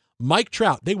Ohtani, Mike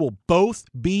Trout. They will both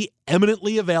be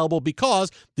eminently available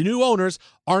because the new owners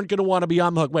aren't going to want to be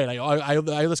on the hook. Wait, I owe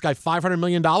this guy $500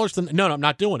 million? No, I'm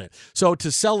not doing it. So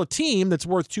to sell a team that's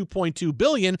worth $2.2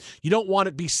 billion, you don't want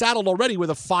to be saddled already with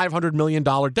a $500 million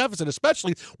deficit,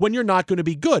 especially when you're not going to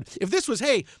be good. If this was,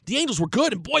 hey, the Angels were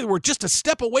good and boy, we're just a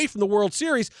step away from the World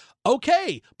Series,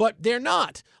 okay, but they're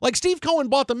not. Like Steve Cohen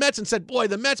bought the Mets and said, boy,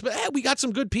 the Mets, but hey, we got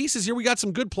some good pieces here. We got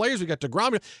some good players. We got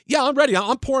DeGrom. Yeah, I'm ready.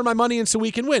 I'm pouring my money in so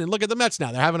we can win. And look at the Mets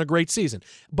now. They're having a great season.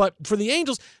 But for the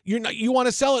Angels, you want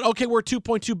to sell it. Okay, we're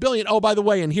 $2.2 billion. Oh, by the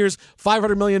way, and here's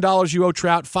 $500 million you owe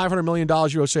Trout, $500 million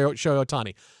you owe Shohei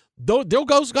Ohtani.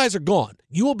 Those guys are gone.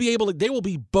 You will be able to. They will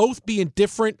be both be in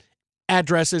different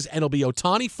addresses, and it'll be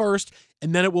Ohtani first,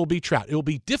 and then it will be Trout. It will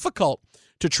be difficult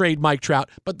to trade Mike Trout,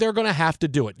 but they're going to have to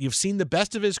do it. You've seen the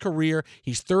best of his career.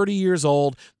 He's 30 years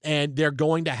old, and they're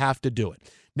going to have to do it.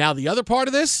 Now, the other part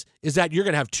of this is that you're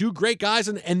going to have two great guys,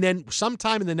 and then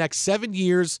sometime in the next 7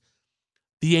 years,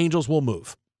 the Angels will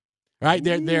move. Right?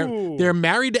 They're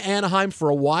married to Anaheim for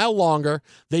a while longer.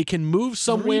 They can move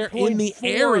somewhere in the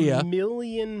area. 3.4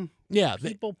 million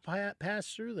people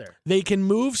pass through there. They can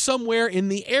move somewhere in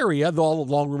the area. All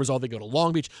the long rumors they go to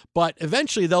Long Beach, but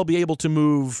eventually they'll be able to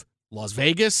move Las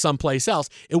Vegas, someplace else.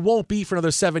 It won't be for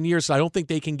another 7 years, so I don't think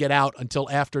they can get out until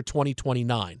after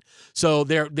 2029. So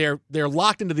they're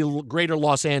locked into the greater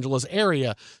Los Angeles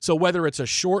area. So whether it's a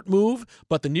short move,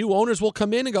 but the new owners will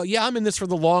come in and go, yeah, I'm in this for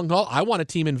the long haul. I want a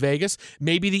team in Vegas.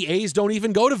 Maybe the A's don't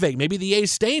even go to Vegas. Maybe the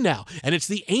A's stay now, and it's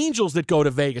the Angels that go to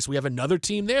Vegas. We have another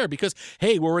team there because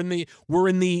hey, we're in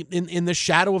the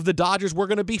shadow of the Dodgers. We're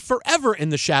going to be forever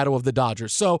in the shadow of the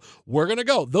Dodgers. So we're going to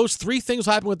go. Those three things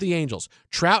happen with the Angels.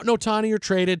 Trout and Ohtani are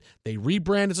traded. They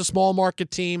rebrand as a small market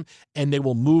team, and they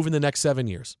will move in the next 7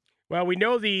 years. Well, we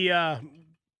know the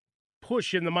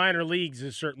push in the minor leagues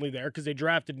is certainly there because they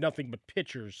drafted nothing but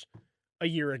pitchers a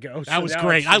year ago. That was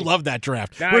great. I love that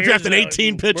draft. We're drafting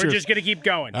 18 pitchers. We're just going to keep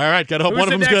going. All right, got to hope one of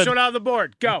them's good. Who's the next one on the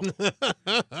board? Go.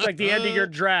 It's like the end of your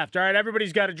draft. All right,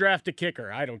 everybody's got to draft a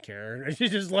kicker. I don't care. You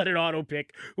just let it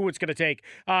auto-pick who it's going to take,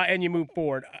 and you move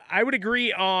forward. I would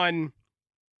agree on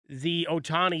the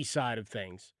Ohtani side of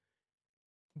things.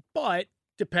 But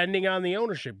depending on the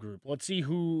ownership group, let's see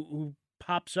who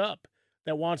pops up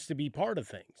that wants to be part of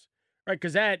things, right?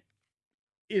 Because that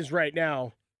is right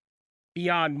now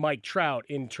beyond Mike Trout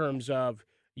in terms of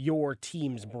your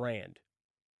team's brand.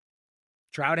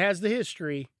 Trout has the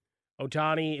history.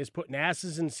 Ohtani is putting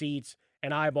asses in seats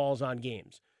and eyeballs on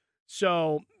games.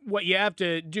 So what you have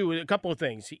to do is a couple of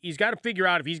things. He's got to figure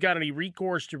out if he's got any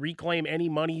recourse to reclaim any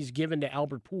money he's given to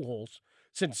Albert Pujols,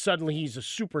 since suddenly he's a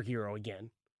superhero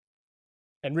again.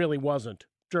 And really wasn't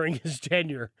during his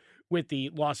tenure with the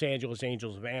Los Angeles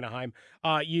Angels of Anaheim.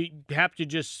 You have to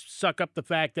just suck up the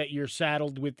fact that you're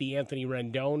saddled with the Anthony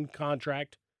Rendon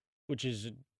contract, which is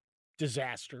a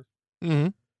disaster. Mm-hmm.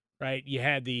 Right? You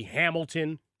had the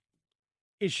Hamilton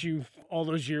issue all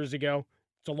those years ago.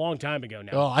 It's a long time ago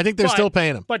now. Oh, I think they're still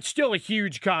paying him. But still a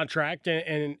huge contract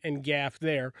and gaffe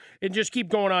there. And just keep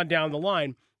going on down the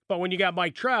line. But when you got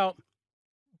Mike Trout,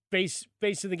 face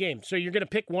of the game. So you're going to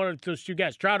pick one of those two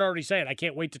guys. Trout already said, I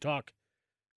can't wait to talk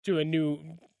to a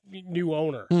new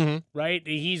owner, right?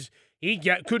 He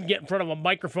couldn't get in front of a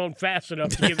microphone fast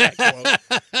enough to give that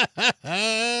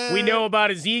quote. We know about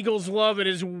his Eagles love and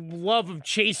his love of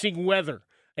chasing weather.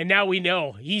 And now we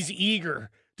know he's eager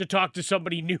to talk to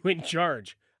somebody new in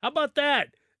charge. How about that?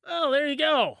 Oh, there you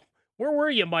go. Where were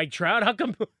you, Mike Trout? How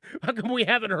come we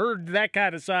haven't heard that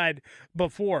kind of side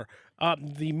before?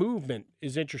 The movement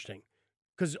is interesting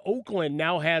because Oakland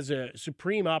now has a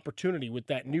supreme opportunity with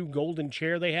that new golden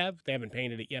chair they have. They haven't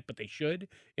painted it yet, but they should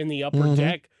in the upper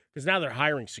deck because now they're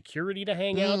hiring security to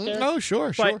hang out there. Oh,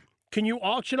 sure. Can you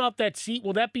auction off that seat?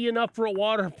 Will that be enough for a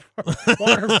waterfront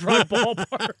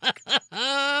ballpark?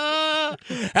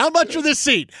 How much for the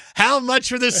seat? How much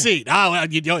for the seat? Oh,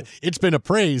 it's been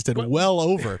appraised at well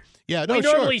over. Yeah, no, we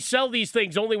normally sell these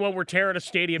things only when we're tearing a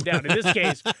stadium down. In this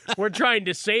case, we're trying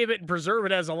to save it and preserve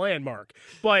it as a landmark.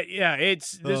 But yeah,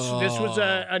 this was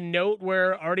a note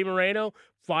where Artie Moreno,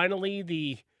 finally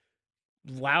the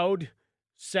loud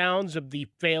sounds of the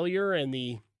failure and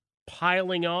the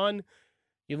piling on.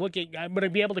 You look at, I'm going to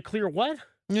be able to clear what?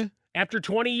 Yeah. After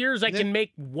 20 years, I can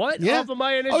make what Yeah. off of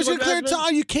my initial I was going to clear investment?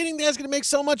 Are you kidding? That's going to make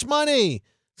so much money.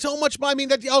 So much money. I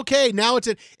mean, okay, now it's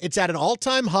at an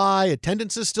all-time high.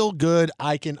 Attendance is still good.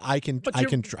 I can But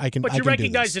you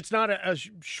recognize it's not a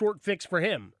short fix for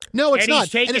him. No, it's And not.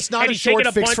 he's taken- And it's not and a he's taken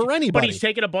short fix for anybody. But he's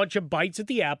taken a bunch of bites at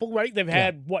the apple, right? They've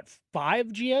had, 5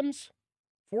 GMs?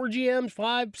 4 GMs,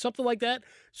 5, something like that.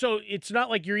 So it's not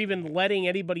like you're even letting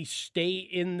anybody stay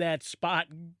in that spot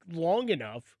long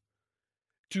enough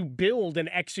to build and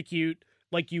execute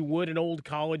like you would an old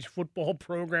college football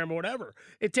program or whatever.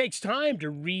 It takes time to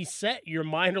reset your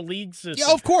minor league system.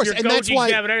 Yeah, of course, Your and that's coaching why,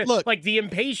 staff and everything. look, like the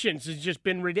impatience has just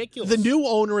been ridiculous. The new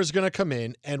owner is going to come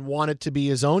in and want it to be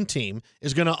his own team,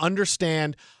 is going to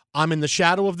understand I'm in the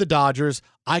shadow of the Dodgers.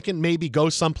 I can maybe go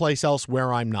someplace else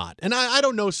where I'm not. And I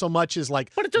don't know so much as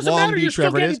like But it doesn't Long matter. Beach, You're still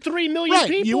wherever it getting is. 3 million Right,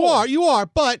 people. you are,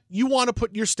 but you want to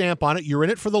put your stamp on it. You're in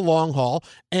it for the long haul.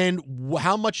 And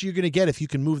how much are you going to get if you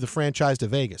can move the franchise to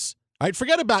Vegas? All right,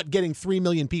 forget about getting 3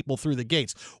 million people through the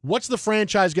gates. What's the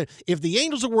franchise going to – if the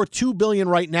Angels are worth $2 billion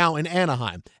right now in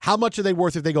Anaheim, how much are they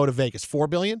worth if they go to Vegas? $4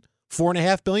 billion?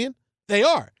 $4.5 billion? They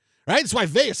are. Right? That's why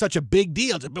Vegas is such a big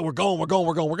deal. But we're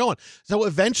going. So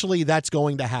eventually that's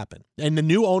going to happen. And the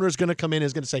new owner is going to come in and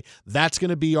is going to say, that's going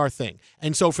to be our thing.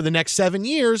 And so for the next 7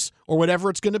 years or whatever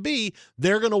it's going to be,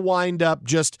 they're going to wind up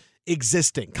just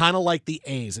existing, kind of like the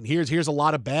A's. And here's a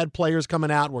lot of bad players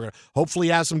coming out. We're going to hopefully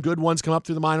have some good ones come up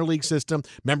through the minor league system.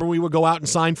 Remember we would go out and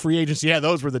sign free agents? Yeah,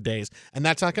 those were the days. And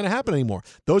that's not going to happen anymore.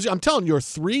 I'm telling you,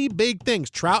 3 big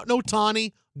things. Trout and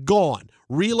Ohtani, gone.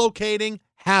 Relocating,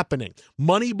 happening.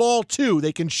 Moneyball 2,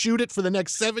 they can shoot it for the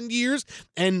next 7 years,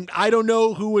 and I don't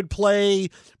know who would play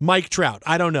Mike Trout.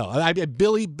 I don't know.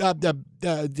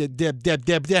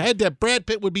 Brad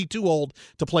Pitt would be too old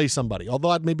to play somebody, although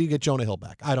I'd maybe get Jonah Hill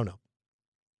back. I don't know.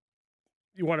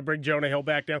 You want to bring Jonah Hill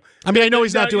back now? I mean, I know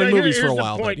he's not doing movies for a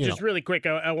while. Point, but, just really quick,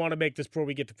 I want to make this before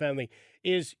we get to Fenley,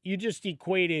 is you just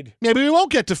equated... Maybe we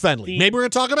won't get to Fenley. Maybe we're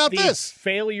going to talk about this.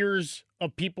 Failures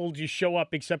of people to show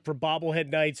up except for bobblehead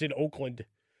nights in Oakland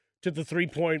to the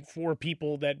 3.4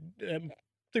 people that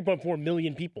 3.4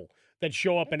 million people that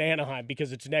show up in Anaheim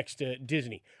because it's next to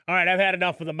Disney. All right, I've had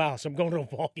enough of the mouse. I'm going to a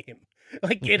ball game.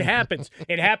 Like, it happens.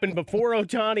 It happened before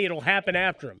Ohtani. It'll happen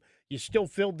after him. You still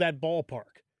filled that ballpark.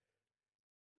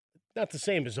 Not the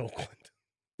same as Oakland.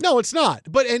 No, it's not.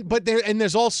 But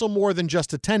there's also more than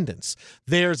just attendance.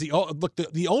 There's the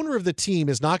owner of the team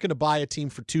is not going to buy a team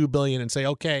for $2 billion and say,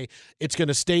 okay, it's going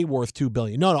to stay worth $2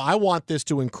 billion. No, I want this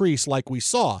to increase like we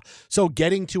saw. So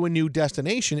getting to a new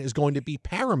destination is going to be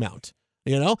paramount.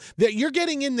 You know, that you're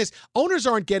getting in this. Owners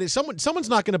aren't getting someone's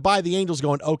not going to buy the Angels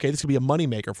going, okay, this could be a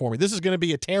moneymaker for me. This is going to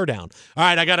be a teardown. All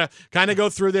right, I got to kind of go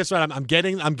through this. Right, I'm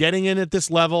getting in at this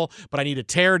level, but I need a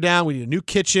tear down. We need a new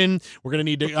kitchen. We're going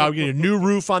to need we need a new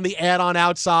roof on the add-on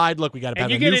outside. Look, we got to have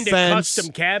a new fence. And you get into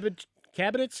custom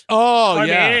cabinets? Oh, I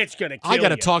yeah. mean, it's going to kill I got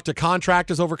to you. talk to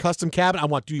contractors over custom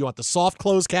cabinet. Do you want the soft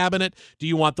close cabinet? Do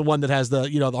you want the one that has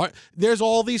there's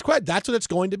all these questions. That's what it's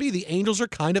going to be. The Angels are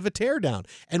kind of a teardown.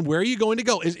 And where are you going to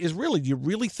go? Is really, do you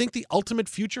really think the ultimate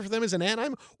future for them is in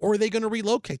Anaheim, or are they going to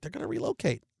relocate? They're going to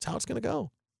relocate. That's how it's going to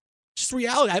go. Just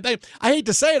reality. I hate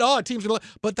to say it, teams are,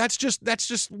 but that's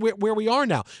just where we are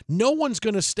now. No one's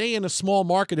going to stay in a small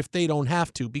market if they don't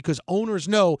have to, because owners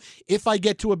know if I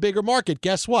get to a bigger market,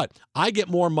 guess what? I get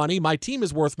more money. My team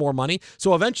is worth more money.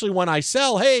 So eventually when I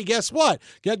sell, hey, guess what?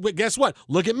 Guess what?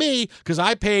 Look at me, because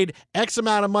I paid X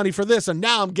amount of money for this, and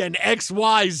now I'm getting X,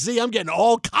 Y, Z. I'm getting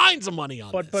all kinds of money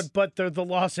on this. But they're the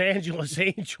Los Angeles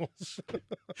Angels.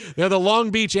 They're the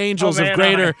Long Beach Angels of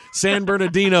Greater San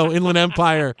Bernardino Inland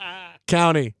Empire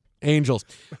County Angels.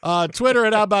 Twitter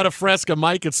at How About a Fresca,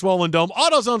 Mike at Swollen Dome.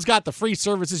 AutoZone's got the free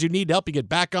services you need to help you get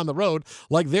back on the road,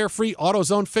 like their free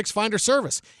AutoZone Fix Finder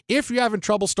service. If you're having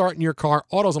trouble starting your car,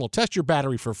 AutoZone will test your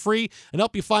battery for free and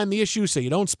help you find the issue so you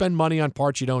don't spend money on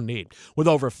parts you don't need. With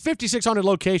over 5,600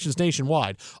 locations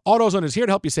nationwide, AutoZone is here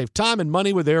to help you save time and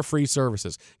money with their free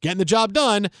services. Getting the job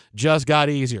done just got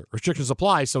easier. Restrictions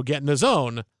apply, so get in the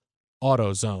zone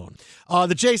AutoZone.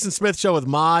 The Jason Smith Show with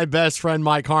my best friend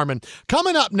Mike Harmon.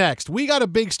 Coming up next, we got a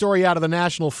big story out of the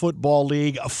National Football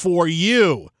League for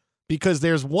you, because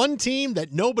there's one team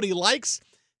that nobody likes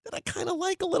that I kind of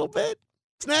like a little bit.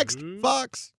 It's next,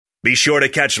 Fox. Be sure to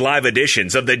catch live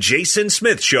editions of The Jason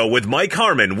Smith Show with Mike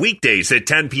Harmon weekdays at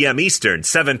 10 p.m. Eastern,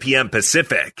 7 p.m.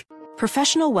 Pacific.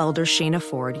 Professional welder Shayna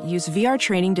Ford used VR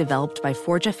training developed by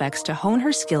ForgeFX to hone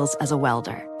her skills as a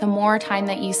welder. The more time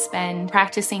that you spend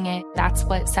practicing it, that's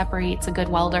what separates a good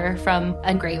welder from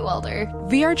a great welder.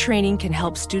 VR training can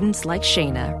help students like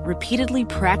Shayna repeatedly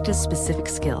practice specific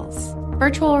skills.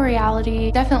 Virtual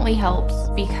reality definitely helps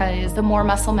because the more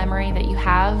muscle memory that you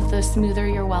have, the smoother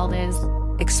your weld is.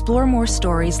 Explore more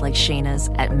stories like Shayna's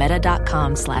at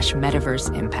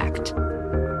meta.com/metaverseimpact.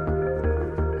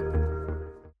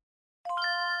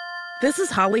 This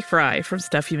is Holly Fry from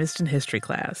Stuff You Missed in History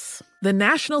class. The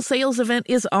national sales event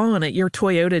is on at your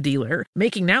Toyota dealer,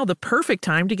 making now the perfect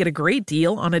time to get a great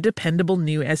deal on a dependable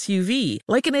new SUV,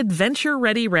 like an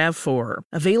adventure-ready RAV4.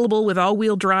 Available with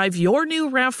all-wheel drive, your new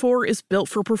RAV4 is built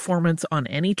for performance on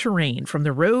any terrain, from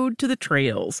the road to the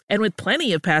trails. And with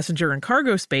plenty of passenger and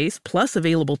cargo space, plus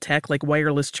available tech like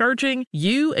wireless charging,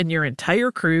 you and your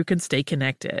entire crew can stay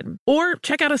connected. Or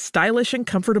check out a stylish and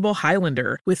comfortable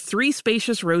Highlander with 3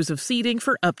 spacious rows of seating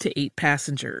for up to 8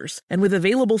 passengers. And with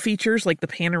available features like the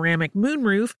panoramic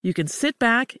moonroof, you can sit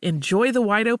back, enjoy the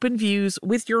wide open views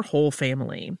with your whole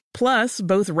family. Plus,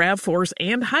 both RAV4s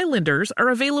and Highlanders are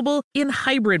available in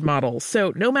hybrid models,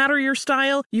 so no matter your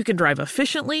style, you can drive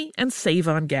efficiently and save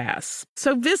on gas.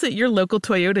 So visit your local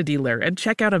Toyota dealer and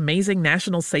check out amazing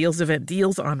national sales event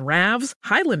deals on RAVs,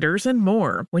 Highlanders, and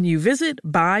more when you visit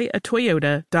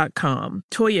buyatoyota.com.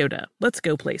 Toyota, let's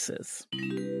go places.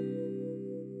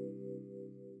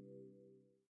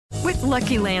 With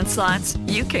Lucky Land Slots,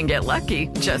 you can get lucky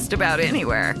just about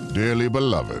anywhere. Dearly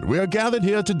beloved, we are gathered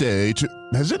here today to...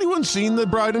 Has anyone seen the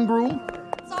bride and groom?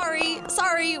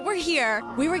 Sorry, we're here.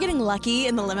 We were getting lucky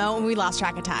in the limo and we lost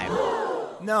track of time.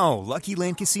 No, Lucky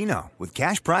Land Casino, with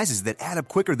cash prizes that add up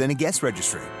quicker than a guest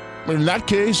registry. In that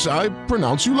case, I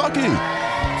pronounce you lucky.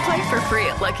 Play for free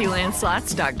at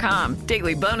LuckyLandSlots.com.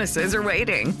 Daily bonuses are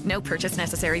waiting. No purchase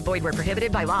necessary. Void where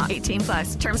prohibited by law.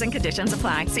 18+. Terms and conditions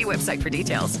apply. See website for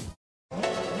details.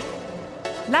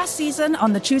 Last season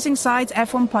on the Choosing Sides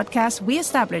F1 podcast, we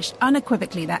established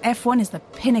unequivocally that F1 is the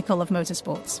pinnacle of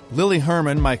motorsports. Lily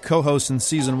Herman, my co-host in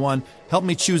Season 1, helped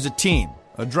me choose a team,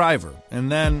 a driver,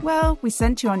 and then... Well, we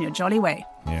sent you on your jolly way.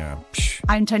 Yeah,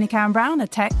 I'm Tony Karen Brown, a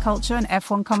tech, culture, and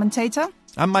F1 commentator.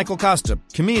 I'm Michael Costa,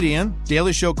 comedian,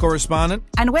 Daily Show correspondent.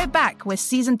 And we're back with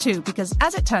Season 2 because,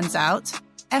 as it turns out,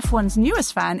 F1's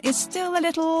newest fan is still a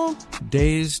little...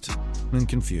 dazed and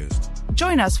confused.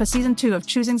 Join us for Season 2 of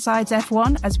Choosing Sides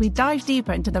F1 as we dive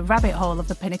deeper into the rabbit hole of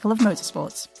the pinnacle of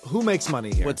motorsports. Who makes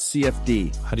money here? What's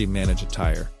CFD? How do you manage a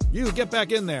tire? You, get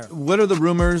back in there. What are the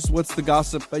rumors? What's the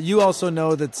gossip? But you also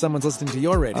know that someone's listening to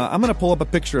your radio. I'm going to pull up a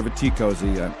picture of a tea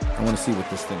cozy. I want to see what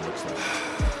this thing looks like.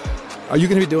 Are you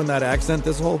going to be doing that accent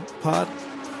this whole pod?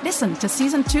 Listen to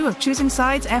Season 2 of Choosing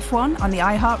Sides F1 on the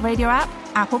iHeartRadio app,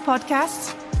 Apple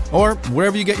Podcasts, or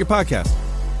wherever you get your podcast.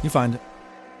 You find it.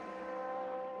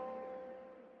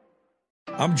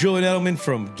 I'm Julian Edelman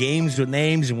from Games with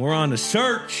Names, and we're on a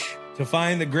search to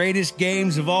find the greatest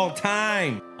games of all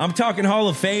time. I'm talking Hall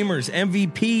of Famers,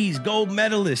 MVPs, gold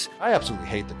medalists. I absolutely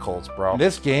hate the Colts, bro.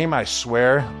 This game, I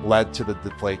swear, led to the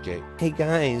Deflategate. Hey,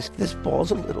 guys, this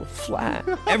ball's a little flat.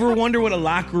 Ever wonder what a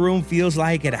locker room feels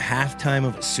like at a halftime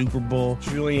of a Super Bowl?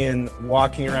 Julian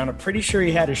walking around, I'm pretty sure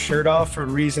he had his shirt off for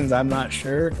reasons I'm not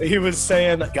sure. He was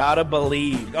saying, gotta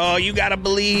believe. Oh, you gotta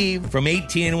believe. From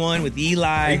 18-1 with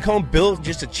Eli. Are you calling Bill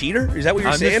just a cheater? Is that what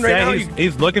you're saying right now?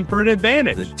 He's looking for an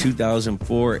advantage. The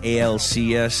 2004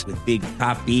 ALCS with Big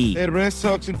Papi. The Red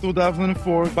Sox in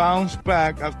 2004 bounced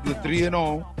back after the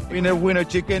 3-0 in a winner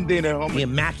chicken dinner. The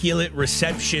immaculate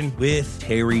reception with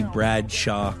Terry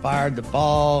Bradshaw. Fired the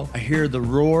ball. I hear the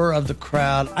roar of the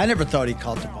crowd. I never thought he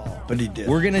caught the ball, but he did.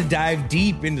 We're going to dive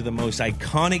deep into the most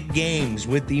iconic games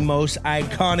with the most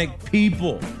iconic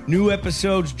people. New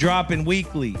episodes dropping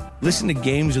weekly. Listen to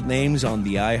Games with Names on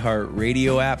the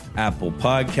iHeartRadio app, Apple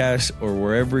Podcasts, or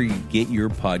wherever you get your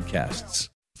podcasts.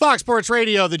 Fox Sports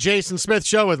Radio, The Jason Smith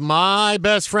Show with my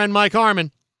best friend Mike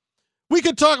Harmon. We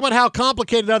could talk about how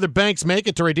complicated other banks make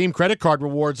it to redeem credit card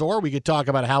rewards, or we could talk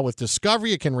about how with Discover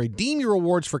you can redeem your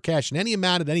rewards for cash in any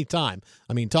amount at any time.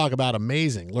 I mean, talk about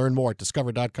amazing. Learn more at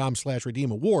discover.com/redeem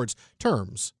awards.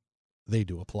 Terms, they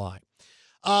do apply.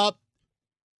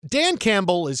 Dan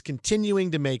Campbell is continuing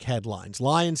to make headlines.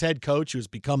 Lions head coach who has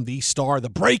become the star, the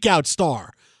breakout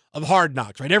star of Hard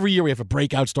Knocks, right? Every year we have a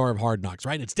breakout star of Hard Knocks,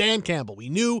 right? It's Dan Campbell. We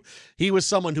knew he was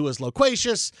someone who was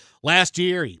loquacious. Last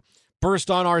year, he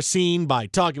burst on our scene by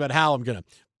talking about how I'm going to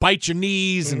bite your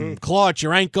knees and claw at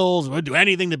your ankles. We'll do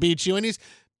anything to beat you. And he's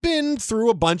been through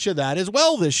a bunch of that as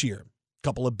well this year. A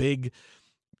couple of big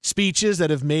speeches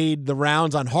that have made the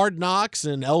rounds on Hard Knocks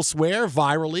and elsewhere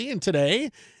virally. And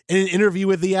today, in an interview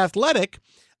with The Athletic,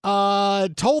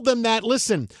 told them that,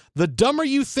 listen, the dumber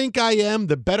you think I am,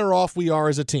 the better off we are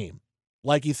as a team.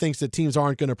 Like he thinks that teams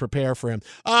aren't going to prepare for him.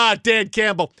 Dan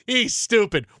Campbell, he's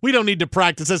stupid. We don't need to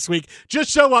practice this week.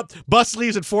 Just show up. Bus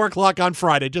leaves at 4 o'clock on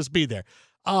Friday. Just be there.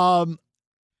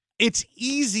 It's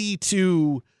easy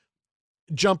to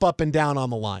jump up and down on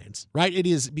the Lions, right? It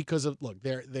is because of, look,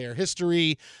 their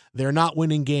history. They're not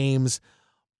winning games.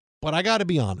 But I got to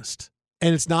be honest,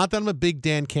 and it's not that I'm a big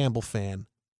Dan Campbell fan,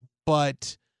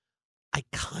 but I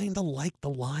kind of like the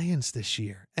Lions this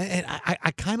year. And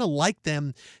I kind of like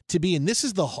them to be, and this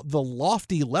is the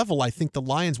lofty level I think the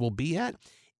Lions will be at.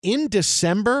 In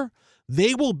December,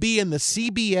 they will be in the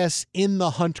CBS In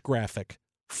the Hunt graphic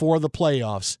for the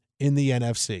playoffs in the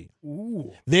NFC.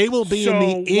 Ooh. They will be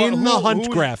in the Hunt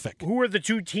graphic. Who are the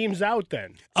two teams out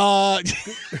then?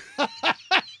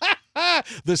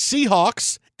 The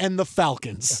Seahawks and the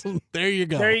Falcons. There you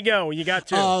go. There you go. You got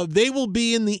two. They will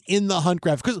be in the Hunt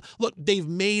graphic. Because, look, they've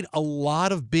made a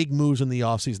lot of big moves in the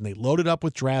offseason. They loaded up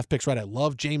with draft picks, right? I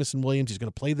love Jameson Williams. He's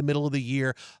going to play the middle of the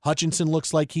year. Hutchinson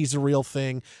looks like he's a real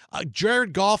thing.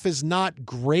 Jared Goff is not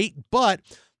great, but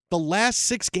the last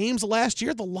 6 games of last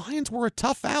year, the Lions were a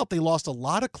tough out. They lost a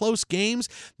lot of close games.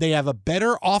 They have a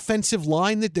better offensive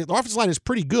line. The offensive line is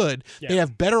pretty good. Yeah. They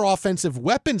have better offensive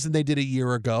weapons than they did a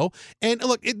year ago. And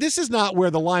look, this is not where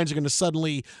the Lions are going to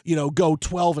suddenly, go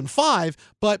 12-5,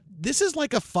 but this is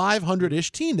like a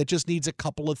 500-ish team that just needs a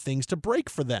couple of things to break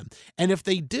for them. And if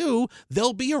they do,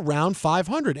 they'll be around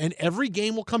 500. And every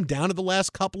game will come down to the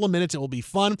last couple of minutes. It will be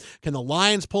fun. Can the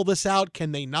Lions pull this out?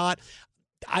 Can they not?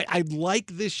 I like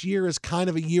this year as kind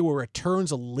of a year where it turns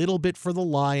a little bit for the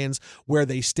Lions, where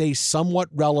they stay somewhat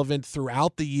relevant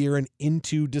throughout the year and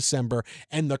into December,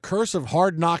 and the curse of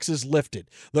Hard Knocks is lifted.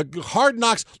 The Hard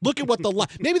Knocks, look at what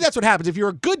maybe that's what happens. If you're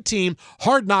a good team,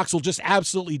 Hard Knocks will just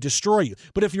absolutely destroy you.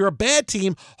 But if you're a bad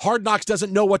team, Hard Knocks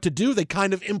doesn't know what to do. They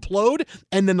kind of implode,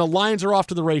 and then the Lions are off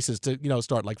to the races to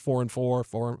start like 4-4,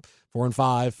 4-5,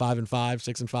 5-5,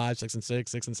 6-5, 6-6,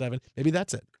 6-7. Maybe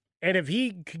that's it. And if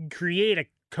he can create a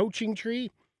coaching tree,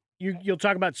 you'll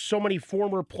talk about so many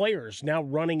former players now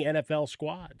running NFL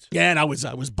squads. Yeah, and I was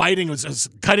biting, I was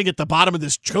cutting at the bottom of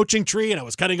this coaching tree, and I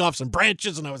was cutting off some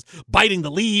branches, and I was biting the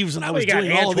leaves, and I was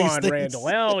doing all of these things. Randall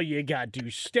L., you got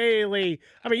Deuce Staley.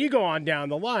 I mean, you go on down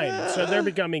the line. So they're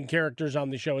becoming characters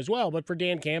on the show as well. But for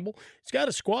Dan Campbell, he's got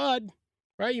a squad,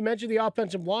 right? You mentioned the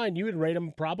offensive line. You would rate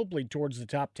them probably towards the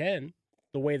top 10.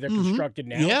 The way they're constructed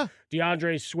now. Yeah.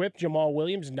 DeAndre Swift, Jamal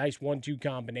Williams, nice 1-2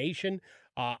 combination.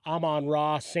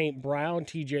 Amon-Ra, St. Brown,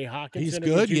 TJ Hawkinson.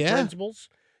 He's good, yeah. Principles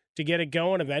to get it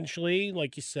going eventually,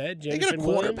 like you said. Jameson they got a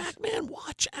quarterback, Williams. man.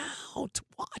 Watch out.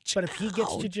 But if he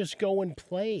gets to just go and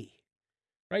play,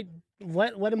 right,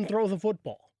 let him throw the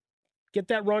football. Get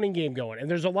that running game going. And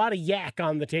there's a lot of yak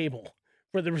on the table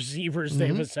for the receivers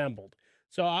they've assembled.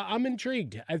 So I'm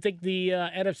intrigued. I think the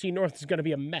NFC North is going to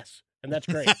be a mess. And that's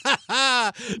great.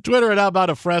 Twitter at How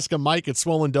About a Fresca, Mike at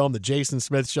Swollen Dome, the Jason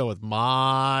Smith Show with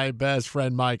my best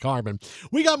friend, Mike Harmon.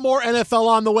 We got more NFL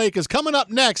on the way because coming up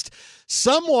next,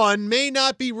 someone may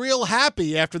not be real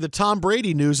happy after the Tom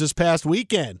Brady news this past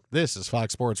weekend. This is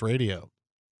Fox Sports Radio.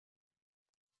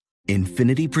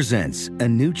 Infiniti presents a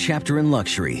new chapter in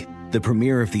luxury, the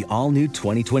premiere of the all-new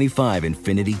 2025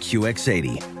 Infiniti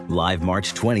QX80, live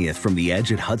March 20th from the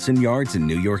Edge at Hudson Yards in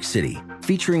New York City,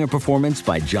 featuring a performance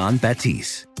by John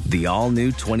Batiste. The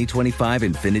all-new 2025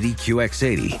 Infiniti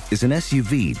QX80 is an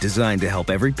SUV designed to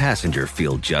help every passenger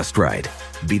feel just right.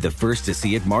 Be the first to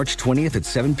see it March 20th at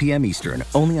 7 p.m. Eastern,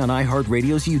 only on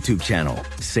iHeartRadio's YouTube channel.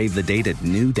 Save the date at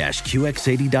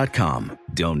new-QX80.com.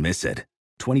 Don't miss it.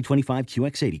 2025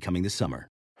 QX80 coming this summer.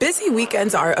 Busy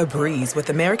weekends are a breeze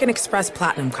with American Express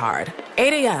Platinum Card.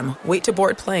 8 a.m., wait to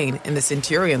board plane in the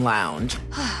Centurion Lounge.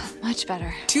 Much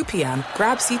better. 2 p.m.,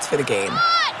 grab seats for the game.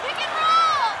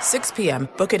 6 p.m.,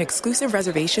 book an exclusive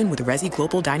reservation with Resi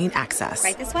Global Dining Access.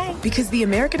 Right this way. Because the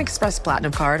American Express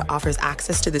Platinum Card offers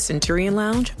access to the Centurion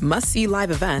Lounge, must-see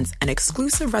live events, and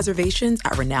exclusive reservations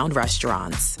at renowned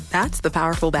restaurants. That's the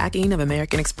powerful backing of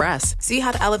American Express. See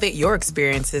how to elevate your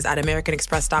experiences at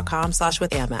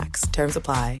americanexpress.com/withAmex. Terms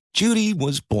apply. Judy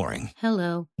was boring.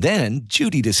 Hello. Then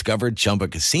Judy discovered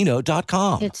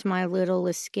ChumbaCasino.com. It's my little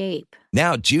escape.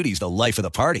 Now Judy's the life of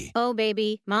the party. Oh,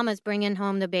 baby, mama's bringing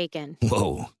home the bacon.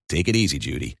 Whoa, take it easy,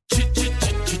 Judy.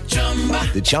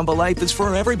 The Chumba life is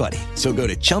for everybody. So go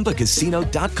to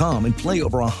ChumbaCasino.com and play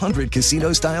over 100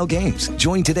 casino-style games.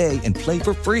 Join today and play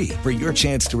for free for your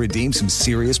chance to redeem some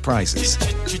serious prizes.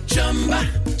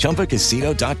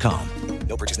 ChumbaCasino.com.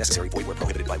 No purchase necessary. Void where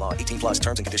prohibited by law. 18+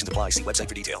 terms and conditions apply. See website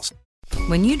for details.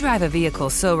 When you drive a vehicle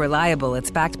so reliable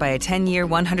it's backed by a 10-year,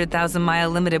 100,000-mile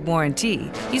limited warranty,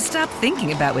 you stop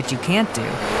thinking about what you can't do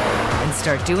and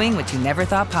start doing what you never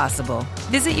thought possible.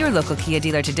 Visit your local Kia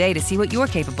dealer today to see what you're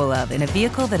capable of in a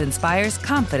vehicle that inspires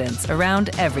confidence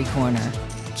around every corner.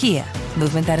 Kia,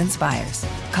 movement that inspires.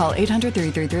 Call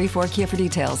 800-333-4KIA for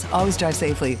details. Always drive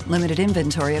safely. Limited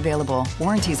inventory available.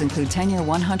 Warranties include 10-year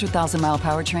 100,000-mile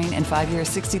powertrain and 5-year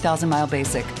 60,000-mile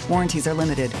basic. Warranties are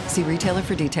limited. See retailer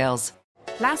for details.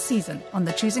 Last season on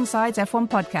the Choosing Sides F1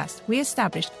 podcast, we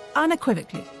established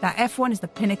unequivocally that F1 is the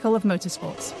pinnacle of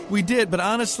motorsports. We did, but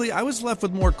honestly, I was left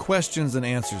with more questions than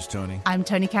answers, Tony. I'm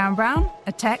Tony Karen Brown,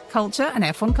 a tech, culture, and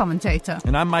F1 commentator.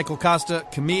 And I'm Michael Costa,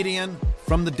 comedian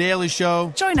from The Daily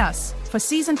Show. Join us for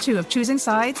Season 2 of Choosing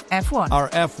Sides F1. Our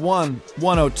F1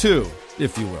 102,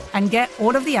 if you will. And get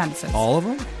all of the answers. All of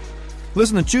them?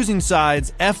 Listen to Choosing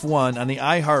Sides F1 on the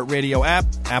iHeartRadio app,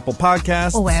 Apple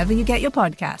Podcasts, or wherever you get your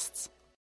podcasts.